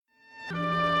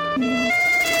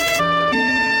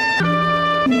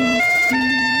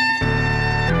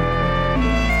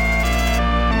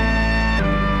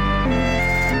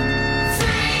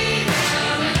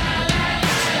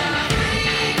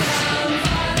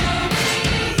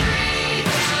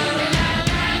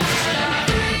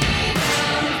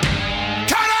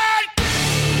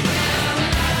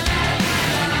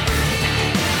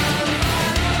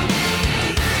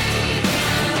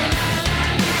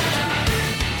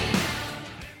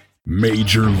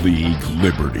Major League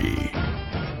Liberty.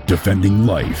 Defending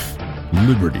life,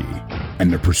 liberty,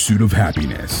 and the pursuit of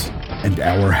happiness. And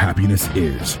our happiness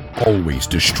is always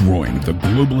destroying the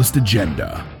globalist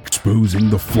agenda, exposing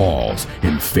the flaws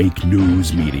in fake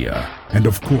news media, and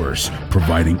of course,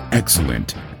 providing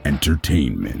excellent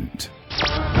entertainment.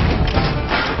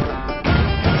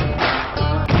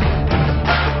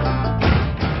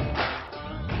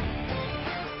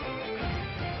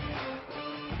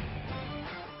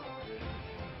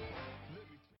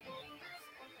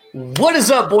 What is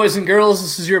up, boys and girls?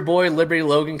 This is your boy Liberty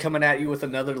Logan coming at you with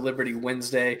another Liberty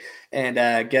Wednesday.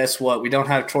 And guess what? We don't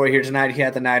have Troy here tonight. He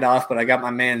had the night off, but I got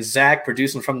my man Zach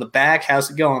producing from the back. How's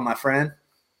it going, my friend?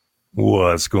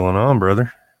 What's going on,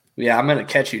 brother? Yeah, I'm going to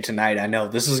catch you tonight. I know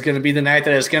this is going to be the night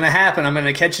that it's going to happen. I'm going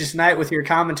to catch you tonight with your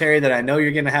commentary that I know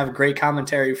you're going to have great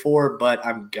commentary for, but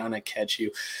I'm going to catch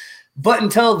you. But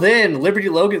until then, Liberty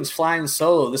Logan's flying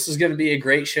solo. This is going to be a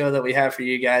great show that we have for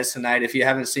you guys tonight. If you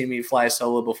haven't seen me fly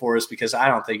solo before, it's because I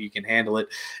don't think you can handle it.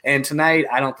 And tonight,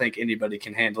 I don't think anybody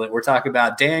can handle it. We're talking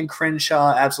about Dan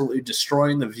Crenshaw absolutely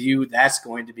destroying The View. That's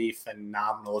going to be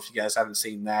phenomenal if you guys haven't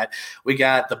seen that. We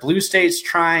got the blue states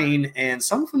trying, and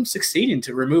some of them succeeding,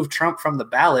 to remove Trump from the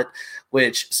ballot,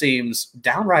 which seems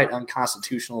downright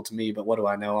unconstitutional to me. But what do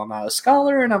I know? I'm not a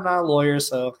scholar and I'm not a lawyer,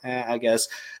 so I guess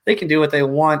they can do what they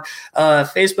want.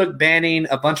 Facebook banning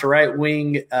a bunch of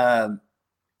right-wing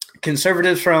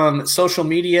conservatives from social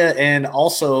media, and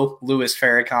also Louis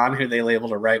Farrakhan, who they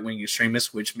labeled a right-wing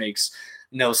extremist, which makes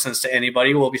no sense to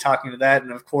anybody. We'll be talking to that.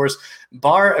 And, of course,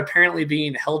 Barr apparently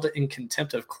being held in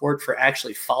contempt of court for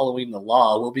actually following the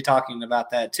law. We'll be talking about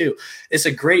that, too. It's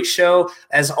a great show.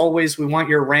 As always, we want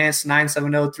your rants,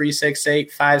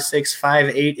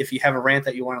 970-368-5658. If you have a rant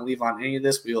that you want to leave on any of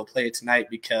this, we will play it tonight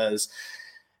because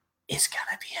it's going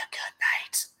to be a good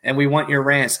night. And we want your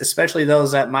rants, especially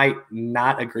those that might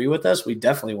not agree with us. We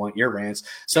definitely want your rants.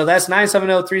 So that's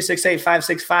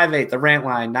 970-368-5658, the rant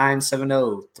line,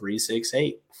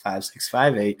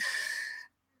 970-368-5658.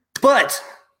 But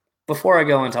before I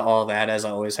go into all that, as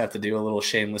I always have to do, a little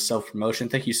shameless self-promotion.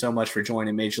 Thank you so much for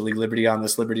joining Major League Liberty on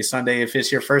this Liberty Sunday. If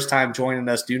it's your first time joining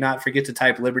us, do not forget to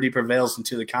type Liberty Prevails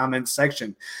into the comments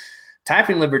section.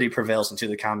 Typing Liberty Prevails into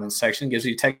the comments section gives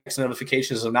you text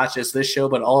notifications of not just this show,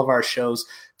 but all of our shows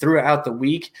throughout the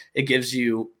week. It gives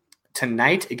you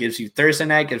tonight, it gives you Thursday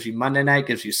night, gives you Monday night,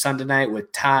 gives you Sunday night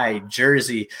with Ty,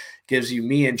 Jersey, gives you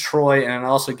me and Troy, and it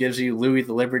also gives you Louis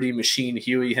the Liberty Machine,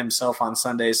 Huey himself on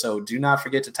Sunday. So do not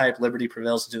forget to type Liberty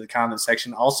Prevails into the comments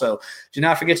section. Also, do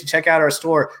not forget to check out our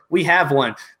store. We have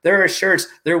one. There are shirts.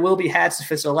 There will be hats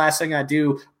if it's the last thing I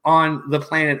do on the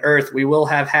planet Earth. We will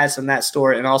have hats in that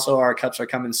store, and also our cups are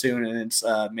coming soon, and it's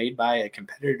made by a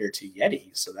competitor to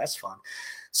Yeti, so that's fun.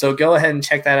 So go ahead and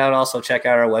check that out. Also check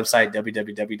out our website,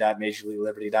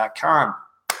 www.majorleagueliberty.com.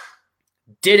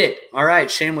 Did it. All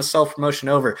right, shameless self-promotion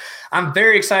over. I'm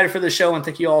very excited for the show, and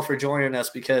thank you all for joining us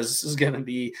because this is going to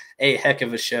be a heck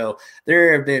of a show.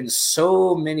 There have been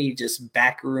so many just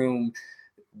backroom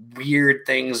weird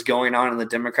things going on in the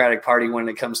Democratic Party when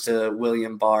it comes to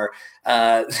William Barr.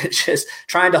 Just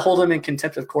trying to hold him in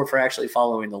contempt of court for actually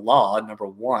following the law, number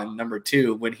one. Number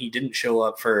two, when he didn't show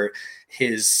up for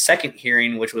his second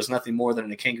hearing, which was nothing more than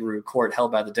a kangaroo court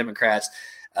held by the Democrats,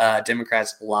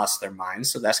 Democrats lost their minds,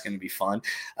 so that's going to be fun.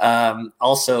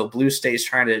 Also, blue states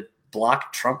trying to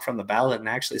block Trump from the ballot and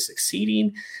actually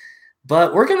succeeding.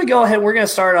 But we're going to go ahead. We're going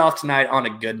to start off tonight on a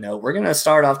good note. We're going to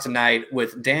start off tonight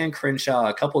with Dan Crenshaw,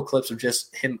 a couple of clips of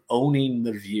just him owning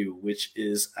The View, which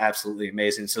is absolutely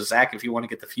amazing. So, Zach, if you want to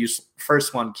get the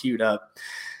first one queued up.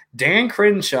 Dan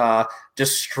Crenshaw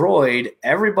destroyed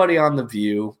everybody on The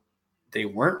View. They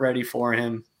weren't ready for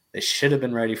him. They should have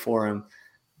been ready for him,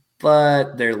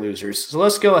 but they're losers. So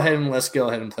let's go ahead and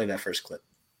play that first clip.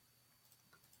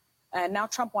 And now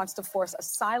Trump wants to force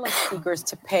asylum seekers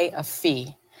to pay a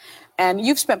fee. And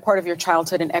you've spent part of your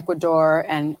childhood in Ecuador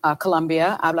and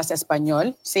Colombia. Hablas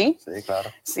español, ¿sí? Sí, claro.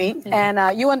 Sí. Mm-hmm.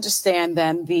 And you understand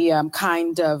then the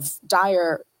kind of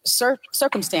dire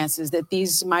circumstances that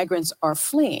these migrants are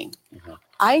fleeing. Mm-hmm.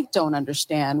 I don't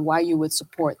understand why you would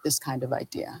support this kind of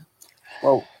idea.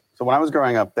 Well, so when I was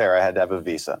growing up there, I had to have a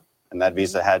visa. And that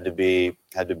visa had to be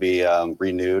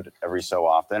renewed every so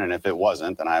often. And if it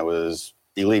wasn't, then I was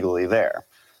illegally there.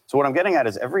 So what I'm getting at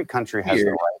is every country has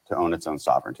the right to own its own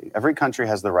sovereignty. Every country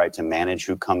has the right to manage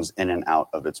who comes in and out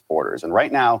of its borders. And right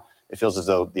now, it feels as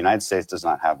though the United States does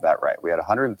not have that right. We had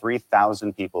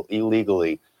 103,000 people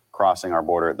illegally crossing our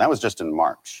border. That was just in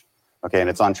March. Okay, and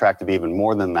it's on track to be even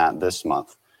more than that this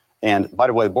month. And by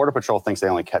the way, Border Patrol thinks they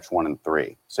only catch 1 in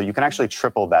 3. So you can actually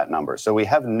triple that number. So we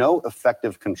have no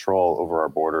effective control over our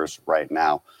borders right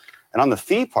now. And on the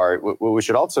fee part, what we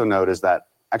should also note is that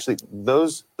actually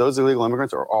those illegal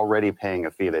immigrants are already paying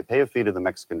a fee. They pay a fee to the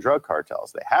Mexican drug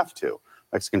cartels. They have to.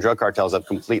 Mexican drug cartels have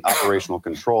complete operational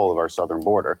control of our southern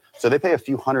border. So they pay a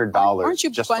few $100s. Aren't you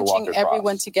just to walk bunching across.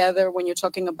 everyone together when you're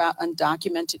talking about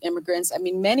undocumented immigrants? I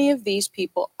mean, many of these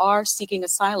people are seeking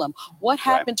asylum. What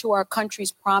happened to our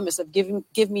country's promise of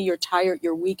give me your tired,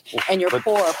 your weak, and your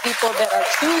poor? People that are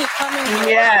truly coming here.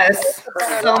 Yes,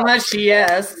 so much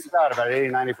yes. About 80,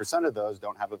 90% of those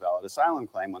don't have a valid asylum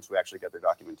claim once we actually get their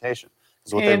documentation.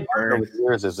 So what they've learned over the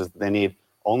years is they need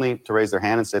only to raise their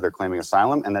hand and say they're claiming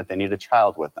asylum and that they need a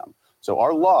child with them. So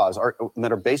our laws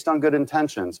that are based on good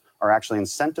intentions are actually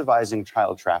incentivizing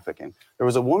child trafficking. There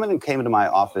was a woman who came into my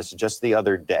office just the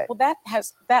other day. Well,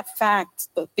 that fact,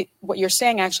 what you're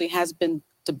saying actually has been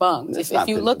debunked. If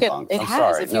you look at it,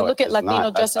 has. If you look at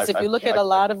Latino justice, if you look at a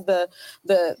lot of the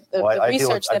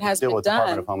research that has been done.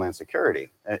 Department of Homeland Security,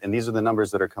 and these are the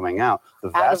numbers that are coming out. The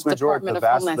vast majority Department of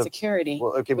Homeland Security.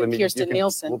 Well, okay, with Kirstjen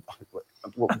Nielsen.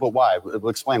 But why? We'll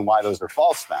explain why those are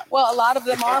false then. Well, a lot of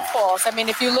them are false. I mean,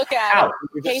 if you look at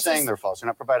you're just saying they're false. You're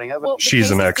not providing evidence. Well,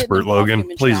 She's an expert,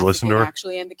 Logan. Please listen to her.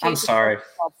 Actually, in the I'm case sorry.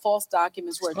 of false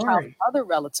documents where a child's other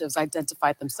relatives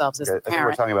identified themselves as the I think we're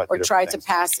parent talking about or two tried different to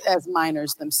pass as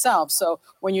minors themselves. So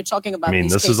when you're talking about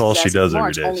these this is cases all she as does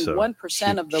March, every day. only So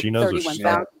 1% of the she knows what she's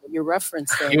 31,000 that you're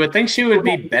referencing You would think she would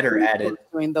be better at it.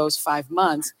 during those 5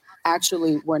 months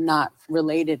actually were not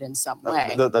related in some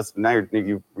way. That's now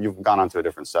you've gone on to a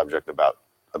different subject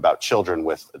about children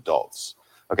with adults.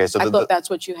 Okay, so I thought that's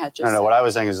what you had just said. No, what I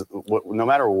was saying is no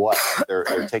matter what,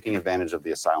 they're taking advantage of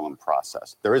the asylum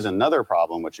process. There is another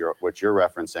problem, which you're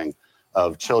referencing,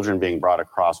 of children being brought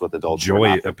across with adults.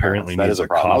 Joy apparently that needs is a a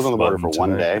problem. I was cough on the border for button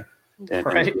one day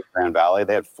tonight. in Grand Valley.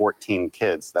 They had 14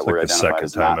 kids that It's were like the identified second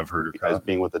as time not I've heard her as cough.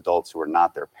 being with adults who are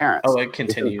not their parents. Oh, it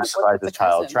continues. It incentivizes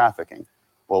child cousin. trafficking.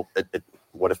 Well,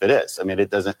 what if it is? I mean, it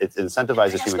doesn't. It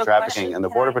incentivizes ask human a trafficking, question? and the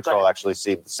Can Border I- go Patrol ahead. actually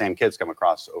see the same kids come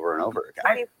across over and over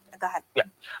again. Go ahead. Yeah.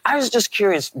 I was just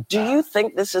curious, do you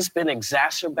think this has been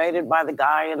exacerbated by the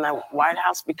guy in the White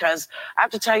House? Because I have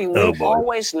to tell you, we've boy.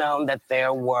 always known that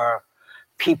there were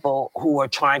people who were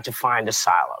trying to find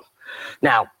asylum.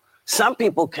 Now, some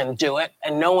people can do it,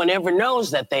 and no one ever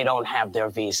knows that they don't have their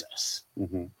visas.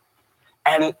 Mm-hmm.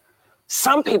 And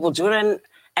some people do it,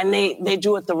 and they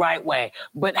do it the right way.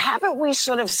 But haven't we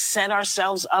sort of set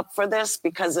ourselves up for this?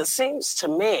 Because it seems to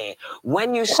me,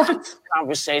 when you start the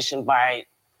conversation by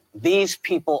these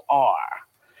people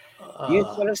you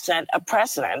sort of set a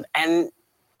precedent. And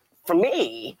for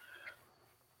me,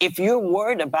 if you're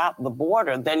worried about the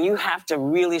border, then you have to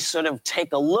really sort of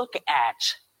take a look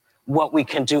at what we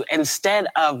can do instead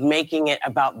of making it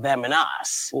about them and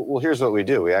us. Well, here's what we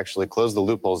do. We actually close the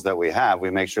loopholes that we have. We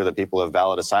make sure that people who have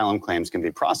valid asylum claims can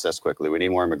be processed quickly. We need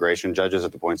more immigration judges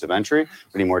at the points of entry.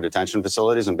 We need more detention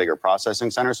facilities and bigger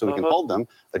processing centers so we can hold them,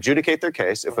 adjudicate their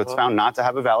case. If it's found not to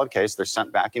have a valid case, they're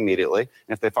sent back immediately.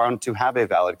 And if they found to have a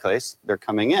valid case, they're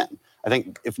coming in. I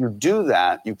think if you do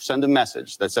that, you send a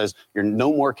message that says you're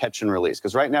no more catch and release.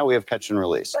 Because right now we have catch and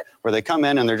release, where they come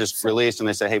in and they're just released and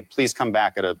they say, hey, please come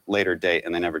back at a later date,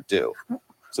 and they never do.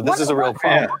 So this is a real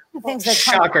problem. Yeah. The things that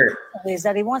Shocker. is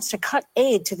that he wants to cut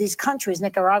aid to these countries,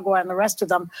 Nicaragua and the rest of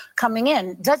them coming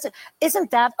in.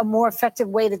 Isn't that a more effective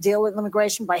way to deal with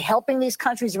immigration, by helping these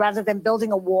countries rather than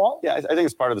building a wall? Yeah, I think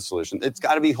it's part of the solution. It's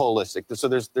got to be holistic. So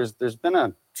there's been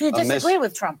a So you disagree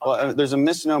with Trump? Well, there's a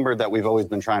misnomer that we've always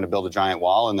been trying to build a giant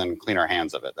wall and then clean our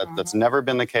hands of it. That's never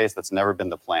been the case. That's never been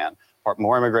the plan.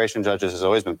 More immigration judges has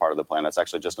always been part of the plan. That's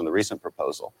actually just in the recent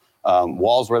proposal.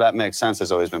 Walls where that makes sense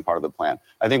has always been part of the plan.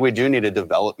 I think we do need a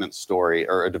development story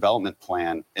or a development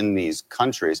plan in these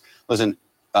countries. Listen,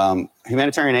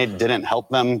 humanitarian aid didn't help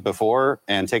them before,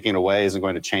 and taking it away isn't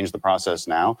going to change the process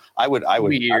now. I would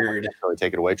Weird. necessarily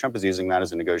take it away. Trump is using that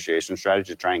as a negotiation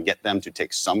strategy to try and get them to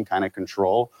take some kind of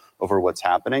control over what's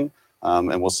happening.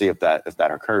 And we'll see if that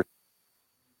occurs.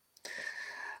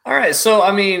 All right, so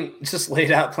I mean, just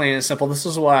laid out plain and simple. This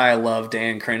is why I love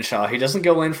Dan Crenshaw. He doesn't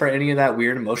go in for any of that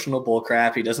weird emotional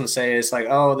bullcrap. He doesn't say it's like,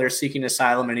 oh, they're seeking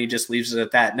asylum, and he just leaves it at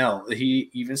that. No,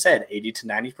 he even said 80 to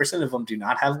 90% of them do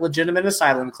not have legitimate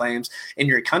asylum claims, and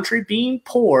your country being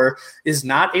poor is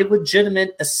not a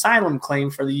legitimate asylum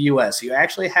claim for the U.S. You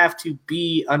actually have to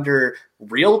be under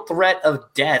real threat of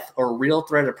death or real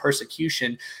threat of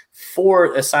persecution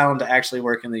for asylum to actually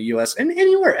work in the U.S. and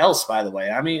anywhere else, by the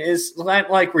way. I mean, it's not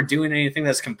like we're doing anything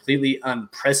that's completely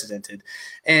unprecedented.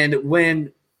 And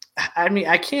when I mean,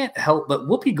 I can't help but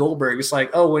Whoopi Goldberg is like,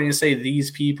 oh, when you say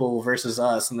these people versus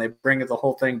us, and they bring it the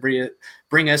whole thing,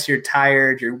 bring us, you're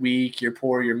tired, you're weak, you're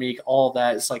poor, you're meek, all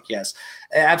that. It's like, yes,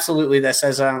 absolutely, that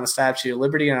says that on the Statue of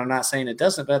Liberty, and I'm not saying it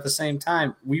doesn't, but at the same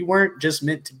time, we weren't just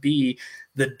meant to be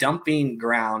the dumping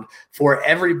ground for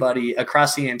everybody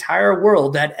across the entire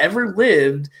world that ever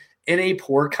lived in a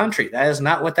poor country. That is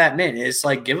not what that meant. It's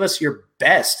like, give us your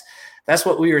best. That's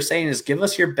what we were saying, is give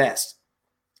us your best.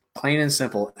 Plain and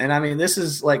simple. And I mean, this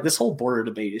is like, this whole border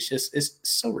debate is just, it's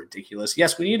so ridiculous.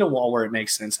 Yes, we need a wall where it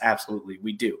makes sense. Absolutely,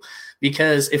 we do.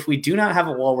 Because if we do not have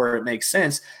a wall where it makes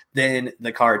sense, then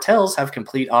the cartels have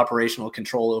complete operational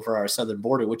control over our southern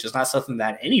border, which is not something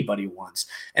that anybody wants.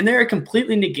 And they're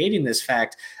completely negating this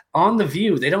fact on The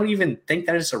View. They don't even think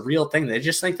that it's a real thing. They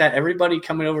just think that everybody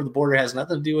coming over the border has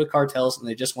nothing to do with cartels, and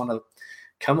they just want to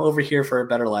come over here for a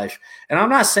better life. And I'm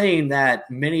not saying that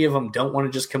many of them don't want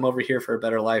to just come over here for a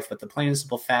better life, but the plain and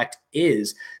simple fact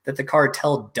is that the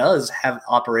cartel does have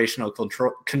operational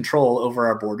control over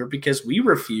our border, because we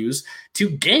refuse to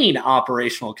gain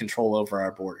operational control over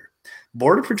our border.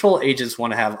 Border Patrol agents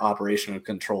want to have operational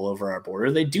control over our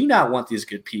border. They do not want these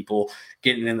good people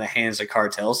getting in the hands of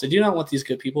cartels. They do not want these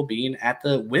good people being at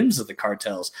the whims of the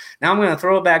cartels. Now I'm going to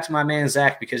throw it back to my man,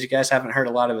 Zach, because you guys haven't heard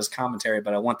a lot of his commentary,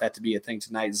 but I want that to be a thing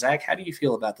tonight. Zach, how do you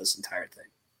feel about this entire thing?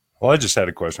 Well, I just had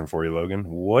a question for you, Logan.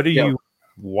 Why do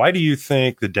you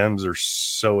think the Dems are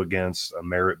so against a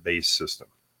merit-based system?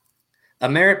 A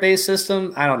merit-based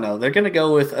system? I don't know. They're going to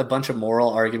go with a bunch of moral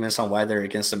arguments on why they're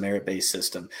against a merit-based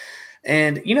system.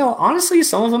 And, you know, honestly,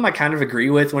 some of them I kind of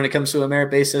agree with when it comes to a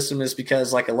merit-based system, is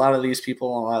because, like, a lot of these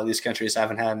people in a lot of these countries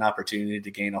haven't had an opportunity to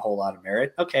gain a whole lot of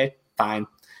merit. Okay, fine.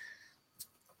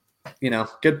 You know,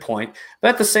 good point. But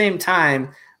at the same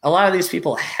time, a lot of these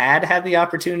people had the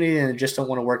opportunity and just don't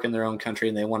want to work in their own country,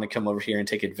 and they want to come over here and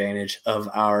take advantage of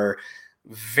our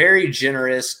very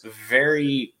generous,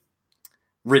 very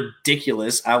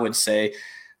ridiculous, I would say,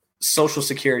 social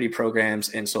security programs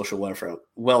and social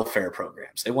welfare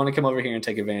programs. They want to come over here and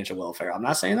take advantage of welfare. I'm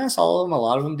not saying that's all of them. A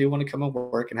lot of them do want to come and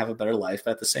work and have a better life. But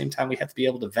at the same time, we have to be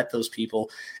able to vet those people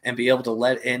and be able to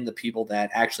let in the people that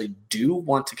actually do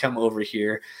want to come over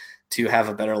here to have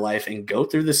a better life and go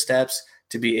through the steps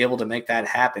to be able to make that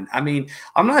happen. I mean,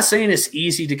 I'm not saying it's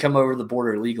easy to come over the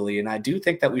border legally, and I do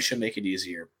think that we should make it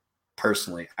easier.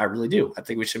 Personally, I really do. I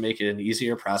think we should make it an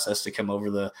easier process to come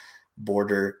over the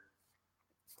border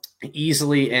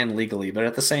easily and legally. But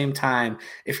at the same time,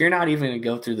 if you're not even going to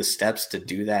go through the steps to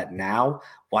do that now,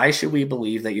 why should we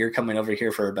believe that you're coming over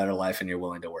here for a better life and you're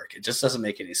willing to work? It just doesn't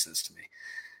make any sense to me.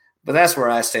 But that's where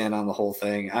I stand on the whole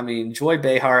thing. I mean, Joy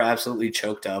Behar absolutely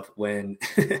choked up when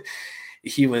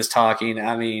he was talking.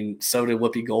 I mean, so did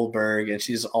Whoopi Goldberg, and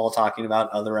she's all talking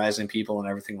about otherizing people and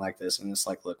everything like this. And it's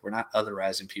like, look, we're not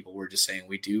otherizing people. We're just saying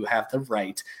we do have the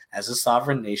right as a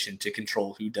sovereign nation to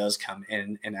control who does come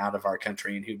in and out of our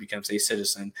country and who becomes a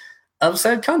citizen of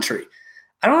said country.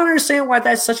 I don't understand why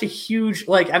that's such a huge,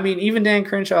 like, I mean, even Dan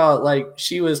Crenshaw, like,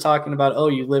 she was talking about, oh,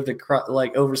 you lived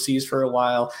overseas for a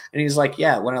while. And he's like,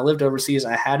 yeah, when I lived overseas,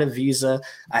 I had a visa.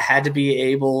 I had to be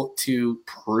able to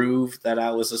prove that I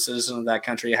was a citizen of that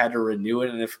country. I had to renew it.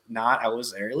 And if not, I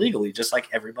was there illegally, just like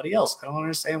everybody else. I don't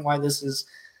understand why this is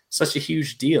such a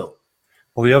huge deal.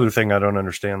 Well, the other thing I don't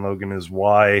understand, Logan, is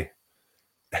why,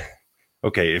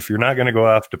 okay, if you're not going to go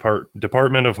off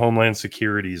Department of Homeland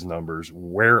Security's numbers,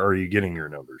 where are you getting your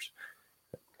numbers?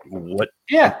 What?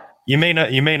 Yeah, you may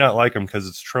not like them because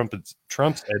it's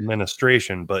Trump's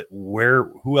administration, but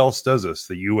who else does this?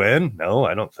 The UN? No,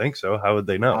 I don't think so. How would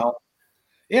they know? Well,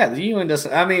 yeah, the UN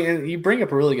doesn't. I mean, you bring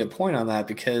up a really good point on that,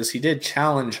 because he did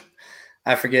challenge,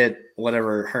 I forget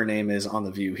whatever her name is on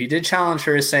The View. He did challenge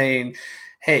her, saying,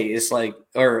 hey, it's like,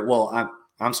 or, well,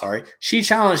 I'm sorry. She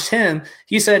challenged him.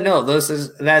 He said, no,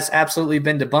 that's absolutely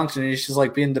been debunked. And she's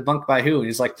like, being debunked by who? And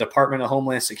he's like, Department of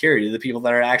Homeland Security, the people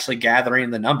that are actually gathering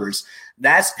the numbers.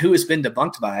 That's who it's been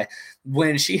debunked by.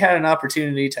 When she had an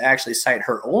opportunity to actually cite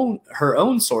her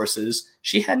own sources,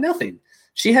 she had nothing.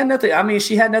 She had nothing. I mean,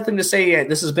 she had nothing to say. Yeah,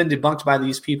 this has been debunked by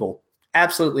these people.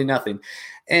 Absolutely nothing.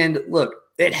 And look,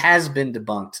 it has been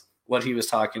debunked, what he was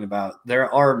talking about.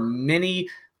 There are many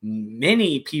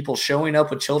people showing up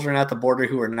with children at the border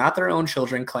who are not their own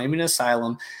children, claiming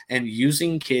asylum and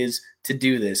using kids to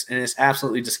do this. And it's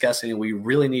absolutely disgusting. And we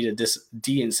really need to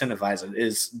de-incentivize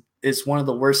it. It's one of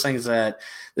the worst things that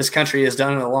this country has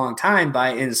done in a long time,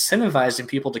 by incentivizing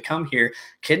people to come here,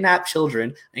 kidnap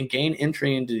children, and gain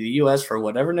entry into the U.S. for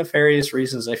whatever nefarious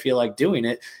reasons they feel like doing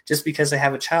it, just because they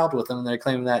have a child with them and they're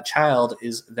claiming that child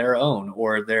is their own,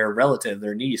 or their relative,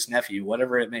 their niece, nephew,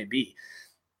 whatever it may be.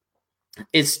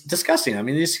 it's disgusting. I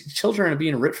mean, these children are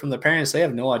being ripped from their parents. They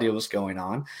have no idea what's going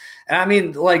on. And I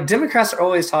mean, like, Democrats are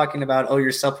always talking about, oh,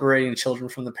 you're separating children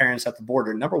from the parents at the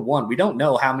border. Number one, we don't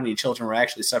know how many children we're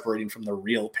actually separating from the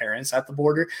real parents at the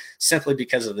border simply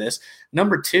because of this.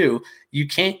 Number two, you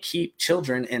can't keep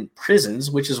children in prisons,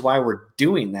 which is why we're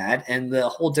doing that. And the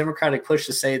whole Democratic push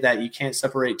to say that you can't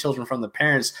separate children from the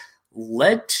parents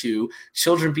led to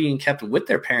children being kept with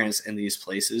their parents in these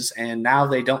places, and now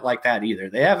they don't like that either.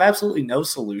 They have absolutely no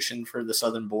solution for the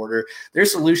southern border. Their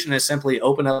solution is simply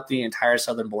open up the entire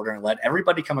southern border and let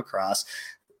everybody come across,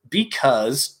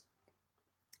 because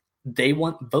they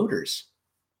want voters.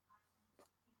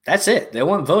 That's it. They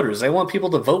want voters. They want people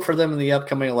to vote for them in the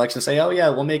upcoming election. Say, oh yeah,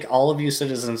 we'll make all of you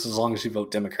citizens as long as you vote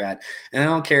Democrat. And I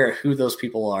don't care who those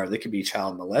people are. They could be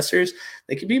child molesters.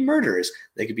 They could be murderers.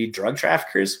 They could be drug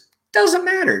traffickers. Doesn't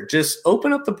matter. Just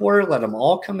open up the border, let them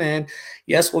all come in.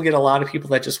 Yes, we'll get a lot of people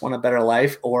that just want a better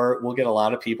life, or we'll get a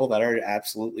lot of people that are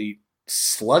absolutely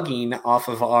slugging off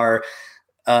of our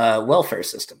welfare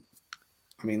system.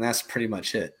 I mean, that's pretty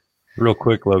much it. Real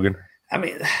quick, Logan. I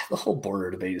mean, the whole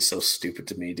border debate is so stupid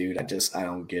to me, dude. I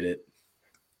don't get it.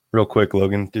 Real quick,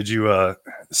 Logan. Did you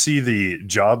see the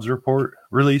jobs report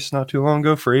released not too long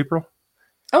ago for April?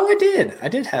 Oh, I did. I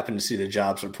did happen to see the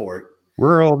jobs report.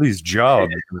 Where are all these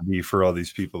jobs going to be for all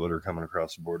these people that are coming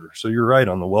across the border? So you're right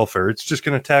on the welfare. It's just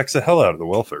going to tax the hell out of the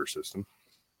welfare system.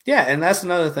 Yeah, and that's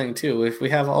another thing, too. If we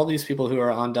have all these people who are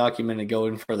undocumented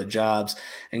going for the jobs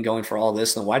and going for all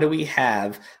this, then why do we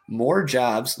have more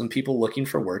jobs than people looking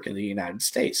for work in the United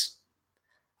States?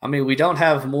 I mean, we don't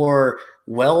have more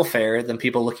welfare than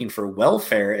people looking for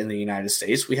welfare in the United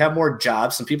States. We have more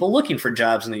jobs than people looking for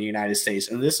jobs in the United States.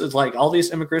 And this is like all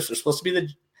these immigrants are supposed to be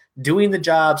doing the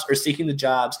jobs or seeking the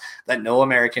jobs that no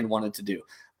American wanted to do.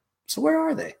 So where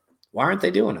are they? Why aren't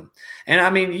they doing them? And I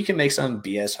mean, you can make some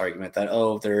BS argument that,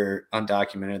 oh, they're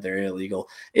undocumented, they're illegal.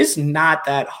 It's not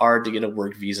that hard to get a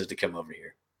work visa to come over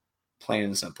here. Plain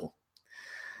and simple.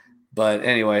 But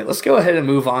anyway, let's go ahead and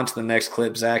move on to the next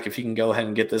clip. Zach, if you can go ahead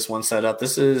and get this one set up.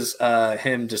 This is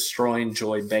him destroying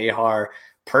Joy Behar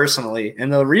personally.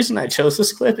 And the reason I chose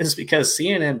this clip is because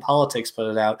CNN Politics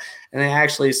put it out, and they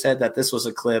actually said that this was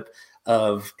a clip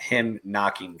of him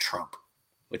knocking Trump,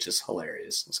 which is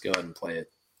hilarious. Let's go ahead and play it.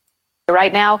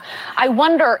 Right now, I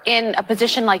wonder, in a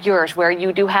position like yours where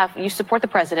you support the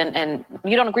president and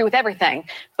you don't agree with everything,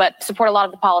 but support a lot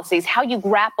of the policies, how you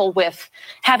grapple with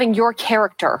having your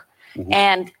character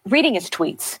and reading his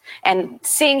tweets and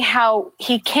seeing how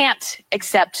he can't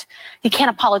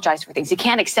apologize for things. He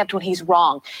can't accept when he's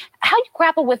wrong. How do you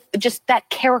grapple with just that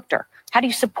character? How do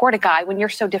you support a guy when you're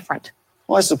so different?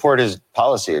 Well, I support his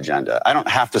policy agenda. I don't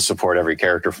have to support every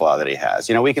character flaw that he has.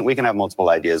 You know, we can have multiple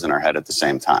ideas in our head at the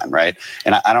same time, right?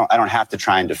 And I don't have to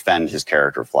try and defend his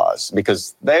character flaws,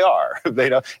 because they are. They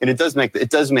don't, and it does make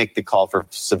the call for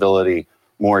civility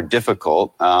more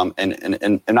difficult.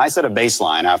 And I set a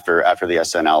baseline after the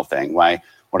SNL thing.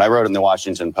 What I wrote in the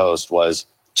Washington Post was,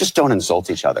 just don't insult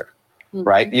each other,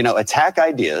 right? You know, attack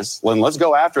ideas. Let's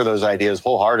go after those ideas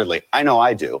wholeheartedly. I know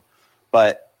I do,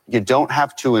 but you don't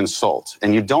have to insult,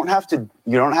 and you don't have to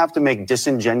make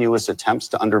disingenuous attempts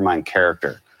to undermine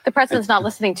character. The president's not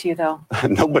listening to you, though.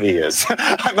 Nobody is.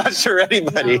 I'm not sure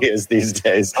anybody is these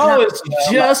days. Oh, it's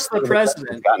just the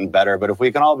president. It's gotten better, but if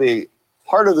we can all be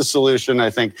part of the solution, I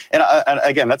think. And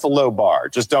again, that's a low bar.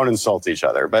 Just don't insult each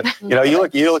other. But you know,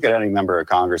 you look at any member of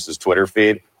Congress's Twitter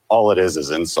feed. All it is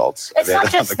insults. It's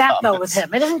not just that, though, with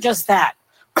him. It isn't just that.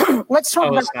 Let's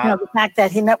talk about the fact that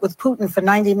he met with Putin for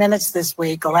 90 minutes this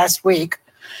week or last week,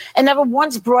 and never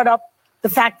once brought up the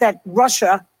fact that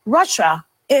Russia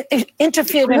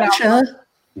interfered in our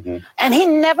and he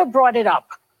never brought it up.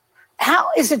 How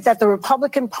is it that the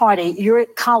Republican Party, your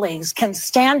colleagues, can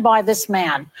stand by this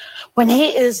man when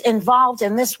he is involved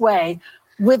in this way?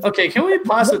 Okay, can we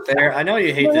pause it there? I know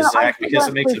you hate this, Zach, because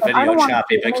it makes the video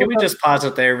choppy, but can we just pause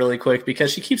it there really quick?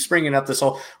 Because she keeps bringing up this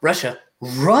whole Russia,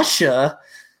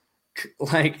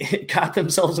 like, got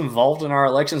themselves involved in our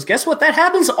elections. Guess what? That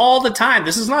happens all the time.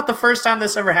 This is not the first time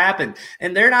this ever happened.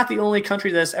 And they're not the only country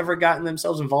that's ever gotten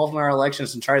themselves involved in our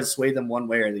elections and tried to sway them one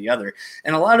way or the other.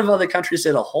 And a lot of other countries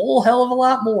did a whole hell of a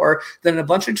lot more than a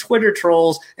bunch of Twitter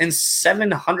trolls and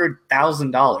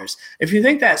 $700,000. If you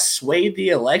think that swayed the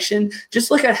election,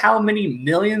 just look at how many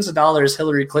millions of dollars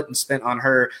Hillary Clinton spent on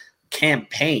her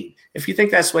campaign. If you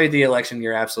think that swayed the election,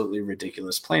 you're absolutely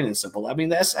ridiculous, plain and simple. I mean,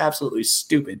 that's absolutely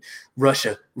stupid.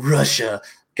 Russia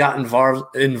got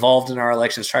involved in our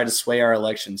elections, tried to sway our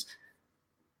elections.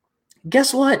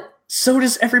 Guess what? So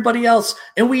does everybody else,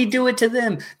 and we do it to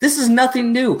them. This is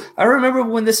nothing new. I remember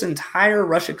when this entire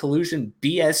Russia collusion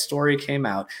BS story came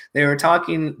out, they were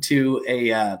talking to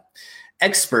a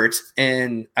expert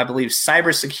in, I believe,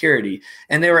 cybersecurity,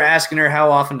 and they were asking her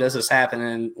how often does this happen,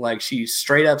 and like she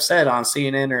straight up said on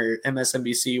CNN or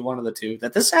MSNBC, one of the two,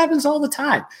 that this happens all the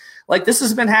time. Like, this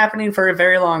has been happening for a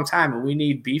very long time, and we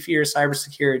need beefier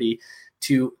cybersecurity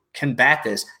to combat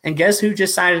this. And guess who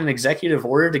just signed an executive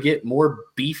order to get more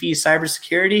beefy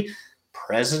cybersecurity?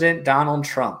 President Donald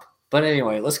Trump. But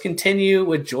anyway, let's continue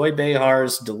with Joy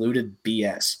Behar's diluted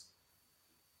BS.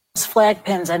 Flag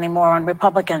pins anymore on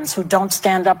Republicans who don't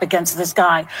stand up against this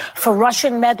guy for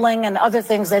Russian meddling and other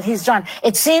things that he's done.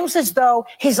 It seems as though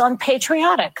he's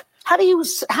unpatriotic. What do you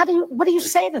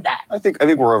say to that? I think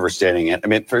we're overstating it. I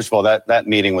mean, first of all, that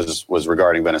meeting was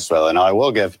regarding Venezuela. Now, I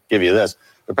will give you this.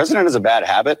 The president has a bad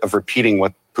habit of repeating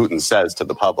what Putin says to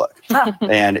the public.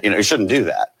 And, he shouldn't do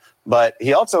that. But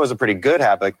he also has a pretty good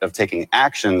habit of taking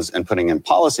actions and putting in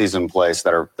policies in place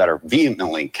that are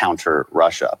vehemently counter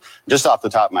Russia. Just off the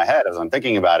top of my head, as I'm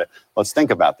thinking about it, let's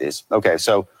think about these. Okay,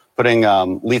 so putting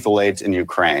lethal aids in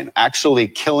Ukraine, actually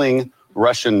killing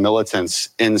Russian militants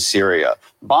in Syria,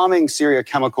 bombing Syria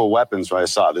chemical weapons, what I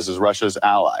saw. This is Russia's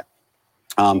ally.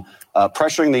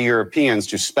 Pressuring the Europeans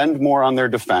to spend more on their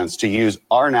defense, to use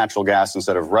our natural gas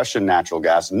instead of Russian natural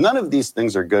gas. None of these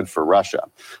things are good for Russia.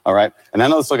 All right. And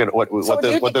then let's look at what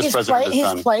this president has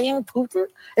done. He's playing Putin?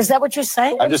 Is that what you're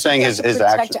saying? I'm just saying his protect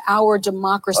action. Our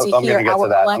democracy here, our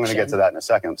election. I'm going to get to that in a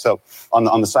second. So on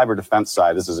the cyber defense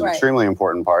side, this is an extremely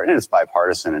important part, and it's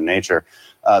bipartisan in nature.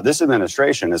 This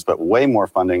administration has put way more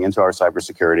funding into our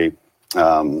cybersecurity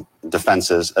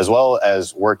defenses, as well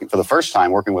as working for the first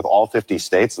time, working with all 50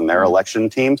 states and their election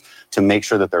teams to make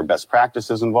sure that there are best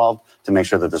practices involved, to make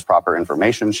sure that there's proper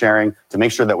information sharing, to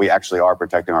make sure that we actually are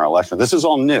protecting our election. This is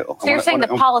all new. So you're saying the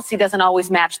policy doesn't always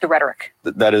match the rhetoric?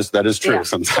 That is true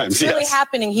sometimes. It's really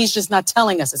happening. He's just not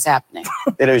telling us it's happening.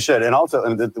 It should. And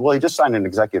also, he just signed an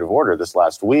executive order this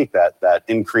last week that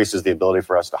increases the ability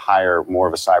for us to hire more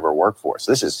of a cyber workforce.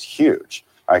 This is huge.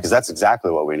 Because that's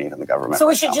exactly what we need in the government. So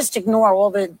we should just ignore all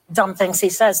the dumb things he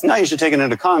says. No, you should take it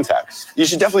into context. You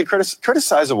should definitely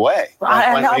criticize away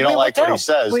when you don't like what he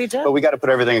says. But we got to put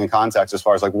everything in context as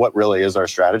far as like what really is our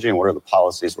strategy and what are the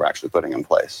policies we're actually putting in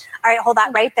place. All right, hold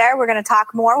that right there. We're going to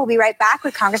talk more. We'll be right back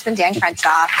with Congressman Dan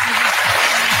Crenshaw.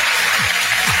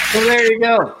 Well, there you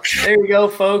go. There you go,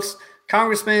 folks.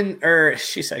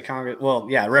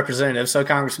 Representative. So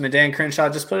Congressman Dan Crenshaw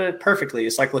just put it perfectly.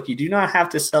 It's like, look, you do not have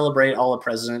to celebrate all of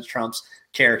President Trump's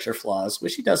character flaws,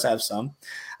 which he does have some.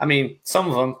 I mean, some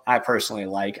of them I personally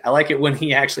like. I like it when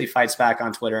he actually fights back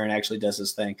on Twitter and actually does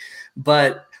his thing.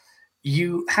 But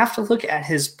you have to look at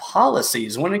his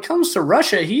policies. When it comes to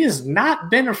Russia, he has not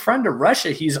been a friend of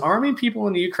Russia. He's arming people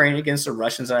in the Ukraine against the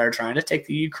Russians that are trying to take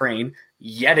the Ukraine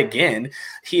yet again.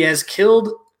 He has killed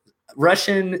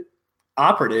Russian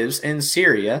operatives in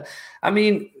Syria. I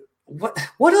mean,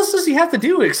 what else does he have to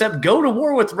do except go to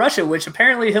war with Russia, which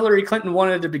apparently Hillary Clinton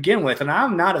wanted to begin with? And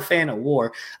I'm not a fan of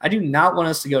war. I do not want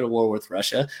us to go to war with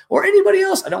Russia or anybody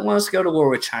else. I don't want us to go to war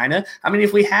with China. I mean,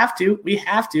 if we have to, we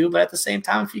have to. But at the same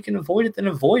time, if you can avoid it, then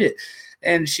avoid it.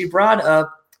 And she brought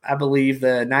up, I believe,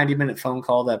 the 90-minute phone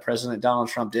call that President Donald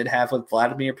Trump did have with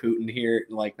Vladimir Putin here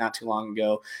like not too long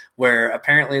ago, where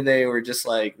apparently they were just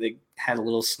like, they had a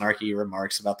little snarky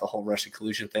remarks about the whole Russia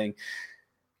collusion thing.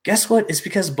 Guess what? It's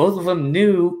because both of them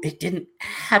knew it didn't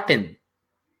happen.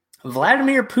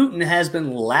 Vladimir Putin has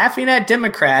been laughing at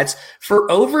Democrats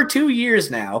for over 2 years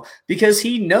now because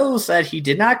he knows that he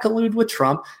did not collude with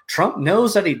Trump. Trump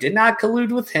knows that he did not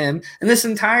collude with him. And this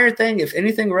entire thing, if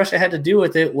anything Russia had to do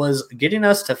with it, was getting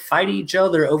us to fight each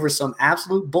other over some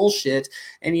absolute bullshit.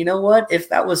 And you know what? If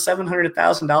that was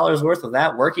 $700,000 worth of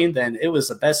that working, then it was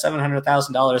the best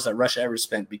 $700,000 that Russia ever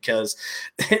spent, because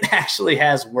it actually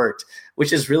has worked,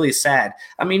 which is really sad.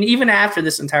 I mean, even after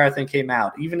this entire thing came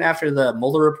out, even after the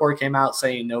Mueller report came out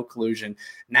saying no collusion,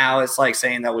 now it's like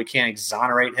saying that we can't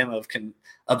exonerate him of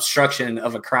obstruction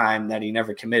of a crime that he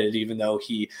never committed, even though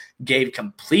he gave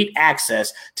complete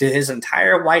access to his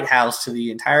entire White House, to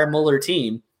the entire Mueller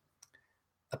team.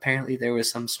 Apparently there was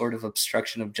some sort of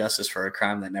obstruction of justice for a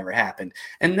crime that never happened.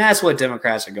 And that's what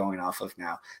Democrats are going off of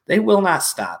now. They will not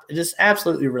stop. It is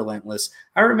absolutely relentless.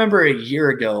 I remember a year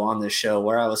ago on this show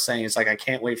where I was saying, it's like, I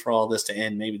can't wait for all this to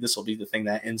end. Maybe this will be the thing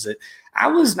that ends it. I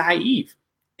was naive.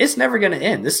 It's never going to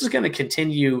end. This is going to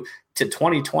continue to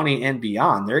 2020 and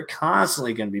beyond. They're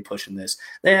constantly going to be pushing this.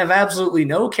 They have absolutely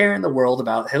no care in the world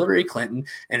about Hillary Clinton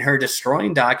and her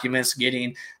destroying documents,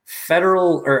 getting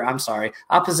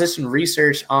opposition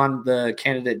research on the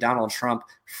candidate Donald Trump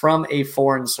from a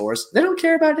foreign source. They don't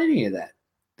care about any of that.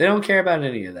 They don't care about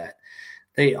any of that.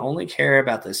 They only care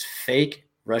about this fake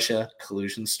Russia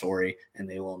collusion story, and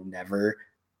they will never,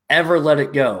 ever let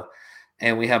it go.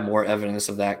 And we have more evidence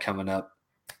of that coming up.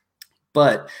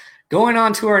 But going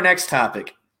on to our next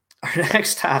topic.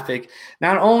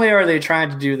 Not only are they trying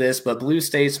to do this, but blue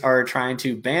states are trying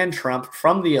to ban Trump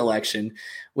from the election,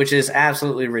 which is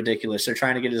absolutely ridiculous. They're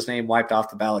trying to get his name wiped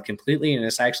off the ballot completely, and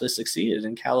it's actually succeeded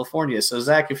in California. So,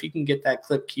 Zach, if you can get that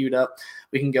clip queued up,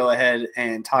 we can go ahead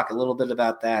and talk a little bit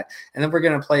about that. And then we're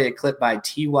going to play a clip by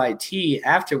TYT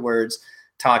afterwards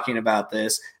talking about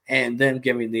this and them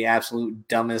giving the absolute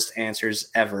dumbest answers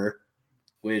ever,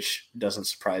 which doesn't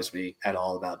surprise me at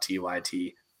all about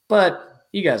TYT. But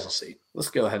you guys will see. Let's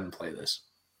go ahead and play this.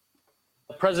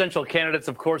 Presidential candidates,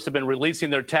 of course, have been releasing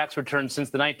their tax returns since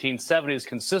the 1970s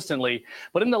consistently.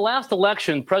 But in the last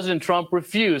election, President Trump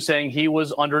refused, saying he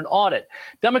was under an audit.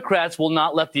 Democrats will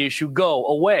not let the issue go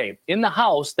away. In the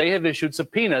House, they have issued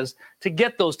subpoenas to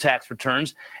get those tax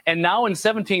returns. And now in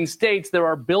 17 states, there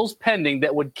are bills pending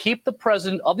that would keep the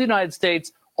president of the United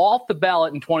States off the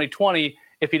ballot in 2020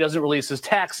 if he doesn't release his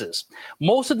taxes.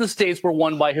 Most of the states were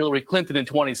won by Hillary Clinton in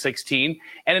 2016,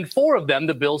 and in 4 of them,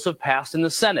 the bills have passed in the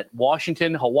Senate: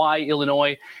 Washington, Hawaii,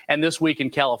 Illinois, and this week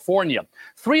in California.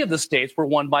 3 of the states were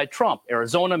won by Trump: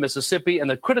 Arizona, Mississippi, and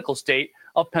the critical state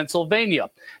of Pennsylvania.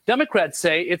 Democrats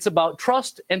say it's about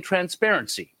trust and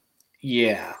transparency.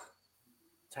 Yeah.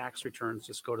 Tax returns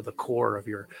just go to the core of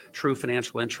your true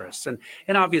financial interests. And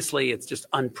obviously, it's just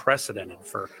unprecedented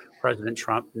for President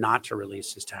Trump not to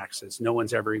release his taxes. No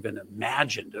one's ever even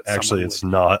imagined it. Actually, it's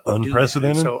not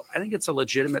unprecedented. So I think it's a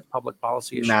legitimate public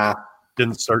policy issue. Nah.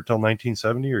 Didn't start till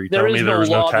 1970, or you There telling is me there no was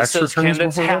law no that tax says returns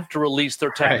candidates before have that? to release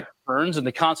their tax returns, and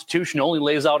the Constitution only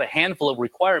lays out a handful of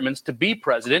requirements to be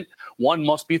president. One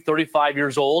must be 35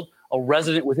 years old, a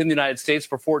resident within the United States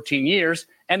for 14 years,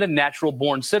 and a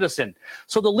natural-born citizen.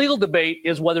 So the legal debate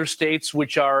is whether states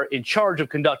which are in charge of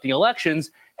conducting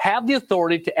elections have the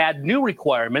authority to add new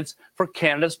requirements for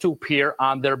candidates to appear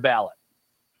on their ballot.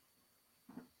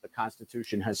 The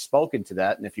Constitution has spoken to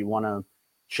that, and if you want to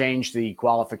change the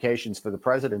qualifications for the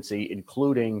presidency,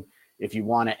 including if you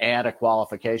want to add a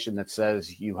qualification that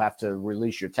says you have to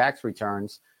release your tax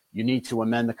returns, you need to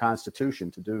amend the Constitution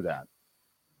to do that.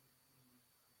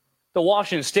 The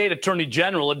Washington State Attorney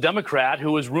General, a Democrat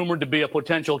who is rumored to be a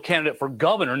potential candidate for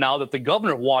governor now that the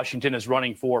governor of Washington is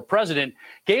running for president,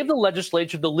 gave the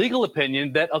legislature the legal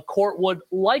opinion that a court would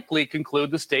likely conclude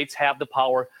the states have the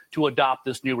power to adopt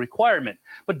this new requirement.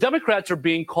 But Democrats are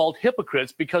being called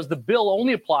hypocrites because the bill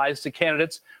only applies to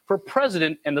candidates for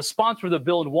president, and the sponsor of the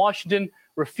bill in Washington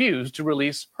refused to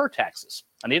release her taxes.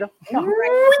 Anita?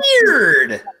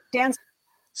 Weird. Dan.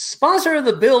 Sponsor of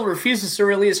the bill refuses to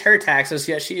release her taxes,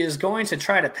 yet she is going to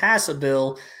try to pass a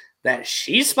bill that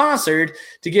she sponsored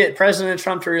to get President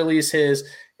Trump to release his.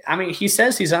 I mean, he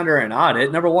says he's under an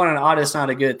audit. Number one, an audit's not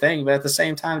a good thing, but at the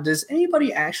same time, does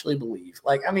anybody actually believe?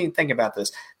 Like, I mean, think about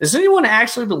this. Does anyone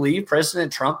actually believe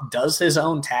President Trump does his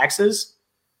own taxes?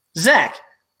 Zach,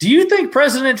 do you think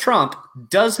President Trump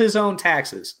does his own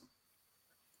taxes?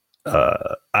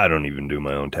 I don't even do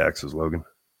my own taxes, Logan.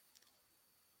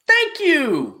 Thank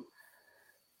you.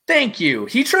 Thank you.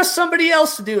 He trusts somebody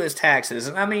else to do his taxes.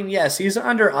 And I mean, yes, he's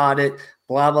under audit,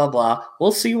 blah, blah, blah.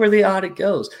 We'll see where the audit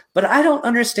goes. But I don't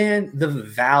understand the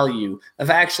value of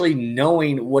actually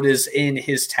knowing what is in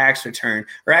his tax return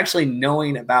or actually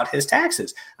knowing about his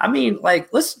taxes. I mean, like,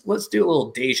 let's do a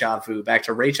little deja vu back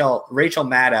to Rachel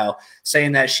Maddow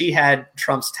saying that she had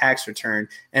Trump's tax return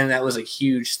and that was a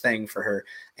huge thing for her.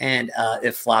 And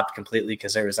it flopped completely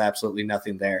because there was absolutely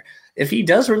nothing there. If he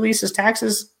does release his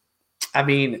taxes, I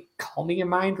mean, call me a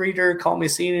mind reader, call me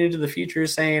seeing into the future,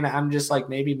 saying I'm just like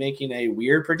maybe making a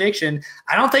weird prediction.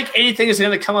 I don't think anything is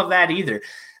going to come of that either.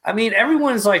 I mean,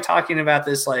 everyone's like talking about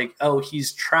this like, oh,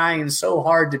 he's trying so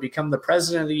hard to become the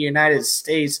president of the United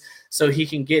States so he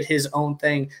can get his own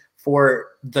thing for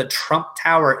the Trump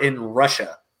Tower in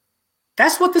Russia.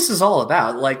 That's what this is all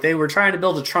about. Like they were trying to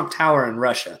build a Trump Tower in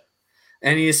Russia.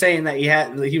 And he's saying that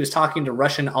he was talking to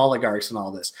Russian oligarchs and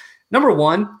all this. Number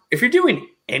one, if you're doing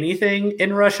anything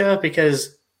in Russia,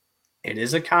 because it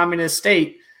is a communist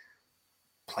state,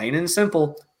 plain and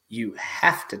simple, you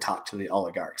have to talk to the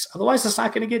oligarchs. Otherwise, it's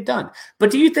not going to get done.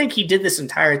 But do you think he did this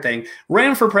entire thing,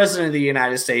 ran for president of the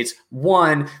United States,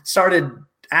 won, started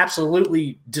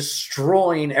absolutely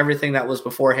destroying everything that was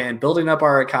beforehand, building up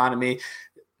our economy,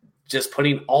 just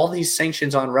putting all these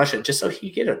sanctions on Russia just so he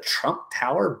could get a Trump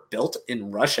Tower built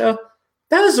in Russia?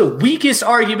 That is the weakest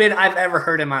argument I've ever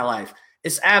heard in my life.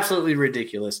 It's absolutely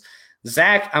ridiculous.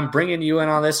 Zach, I'm bringing you in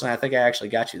on this, and I think I actually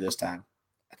got you this time.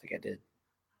 I think I did.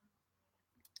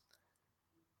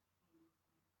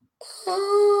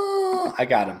 I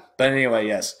got him. But anyway,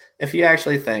 yes. If you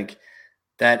actually think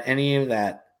that any of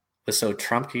that was so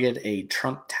Trump could get a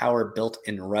Trump Tower built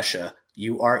in Russia,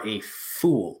 you are a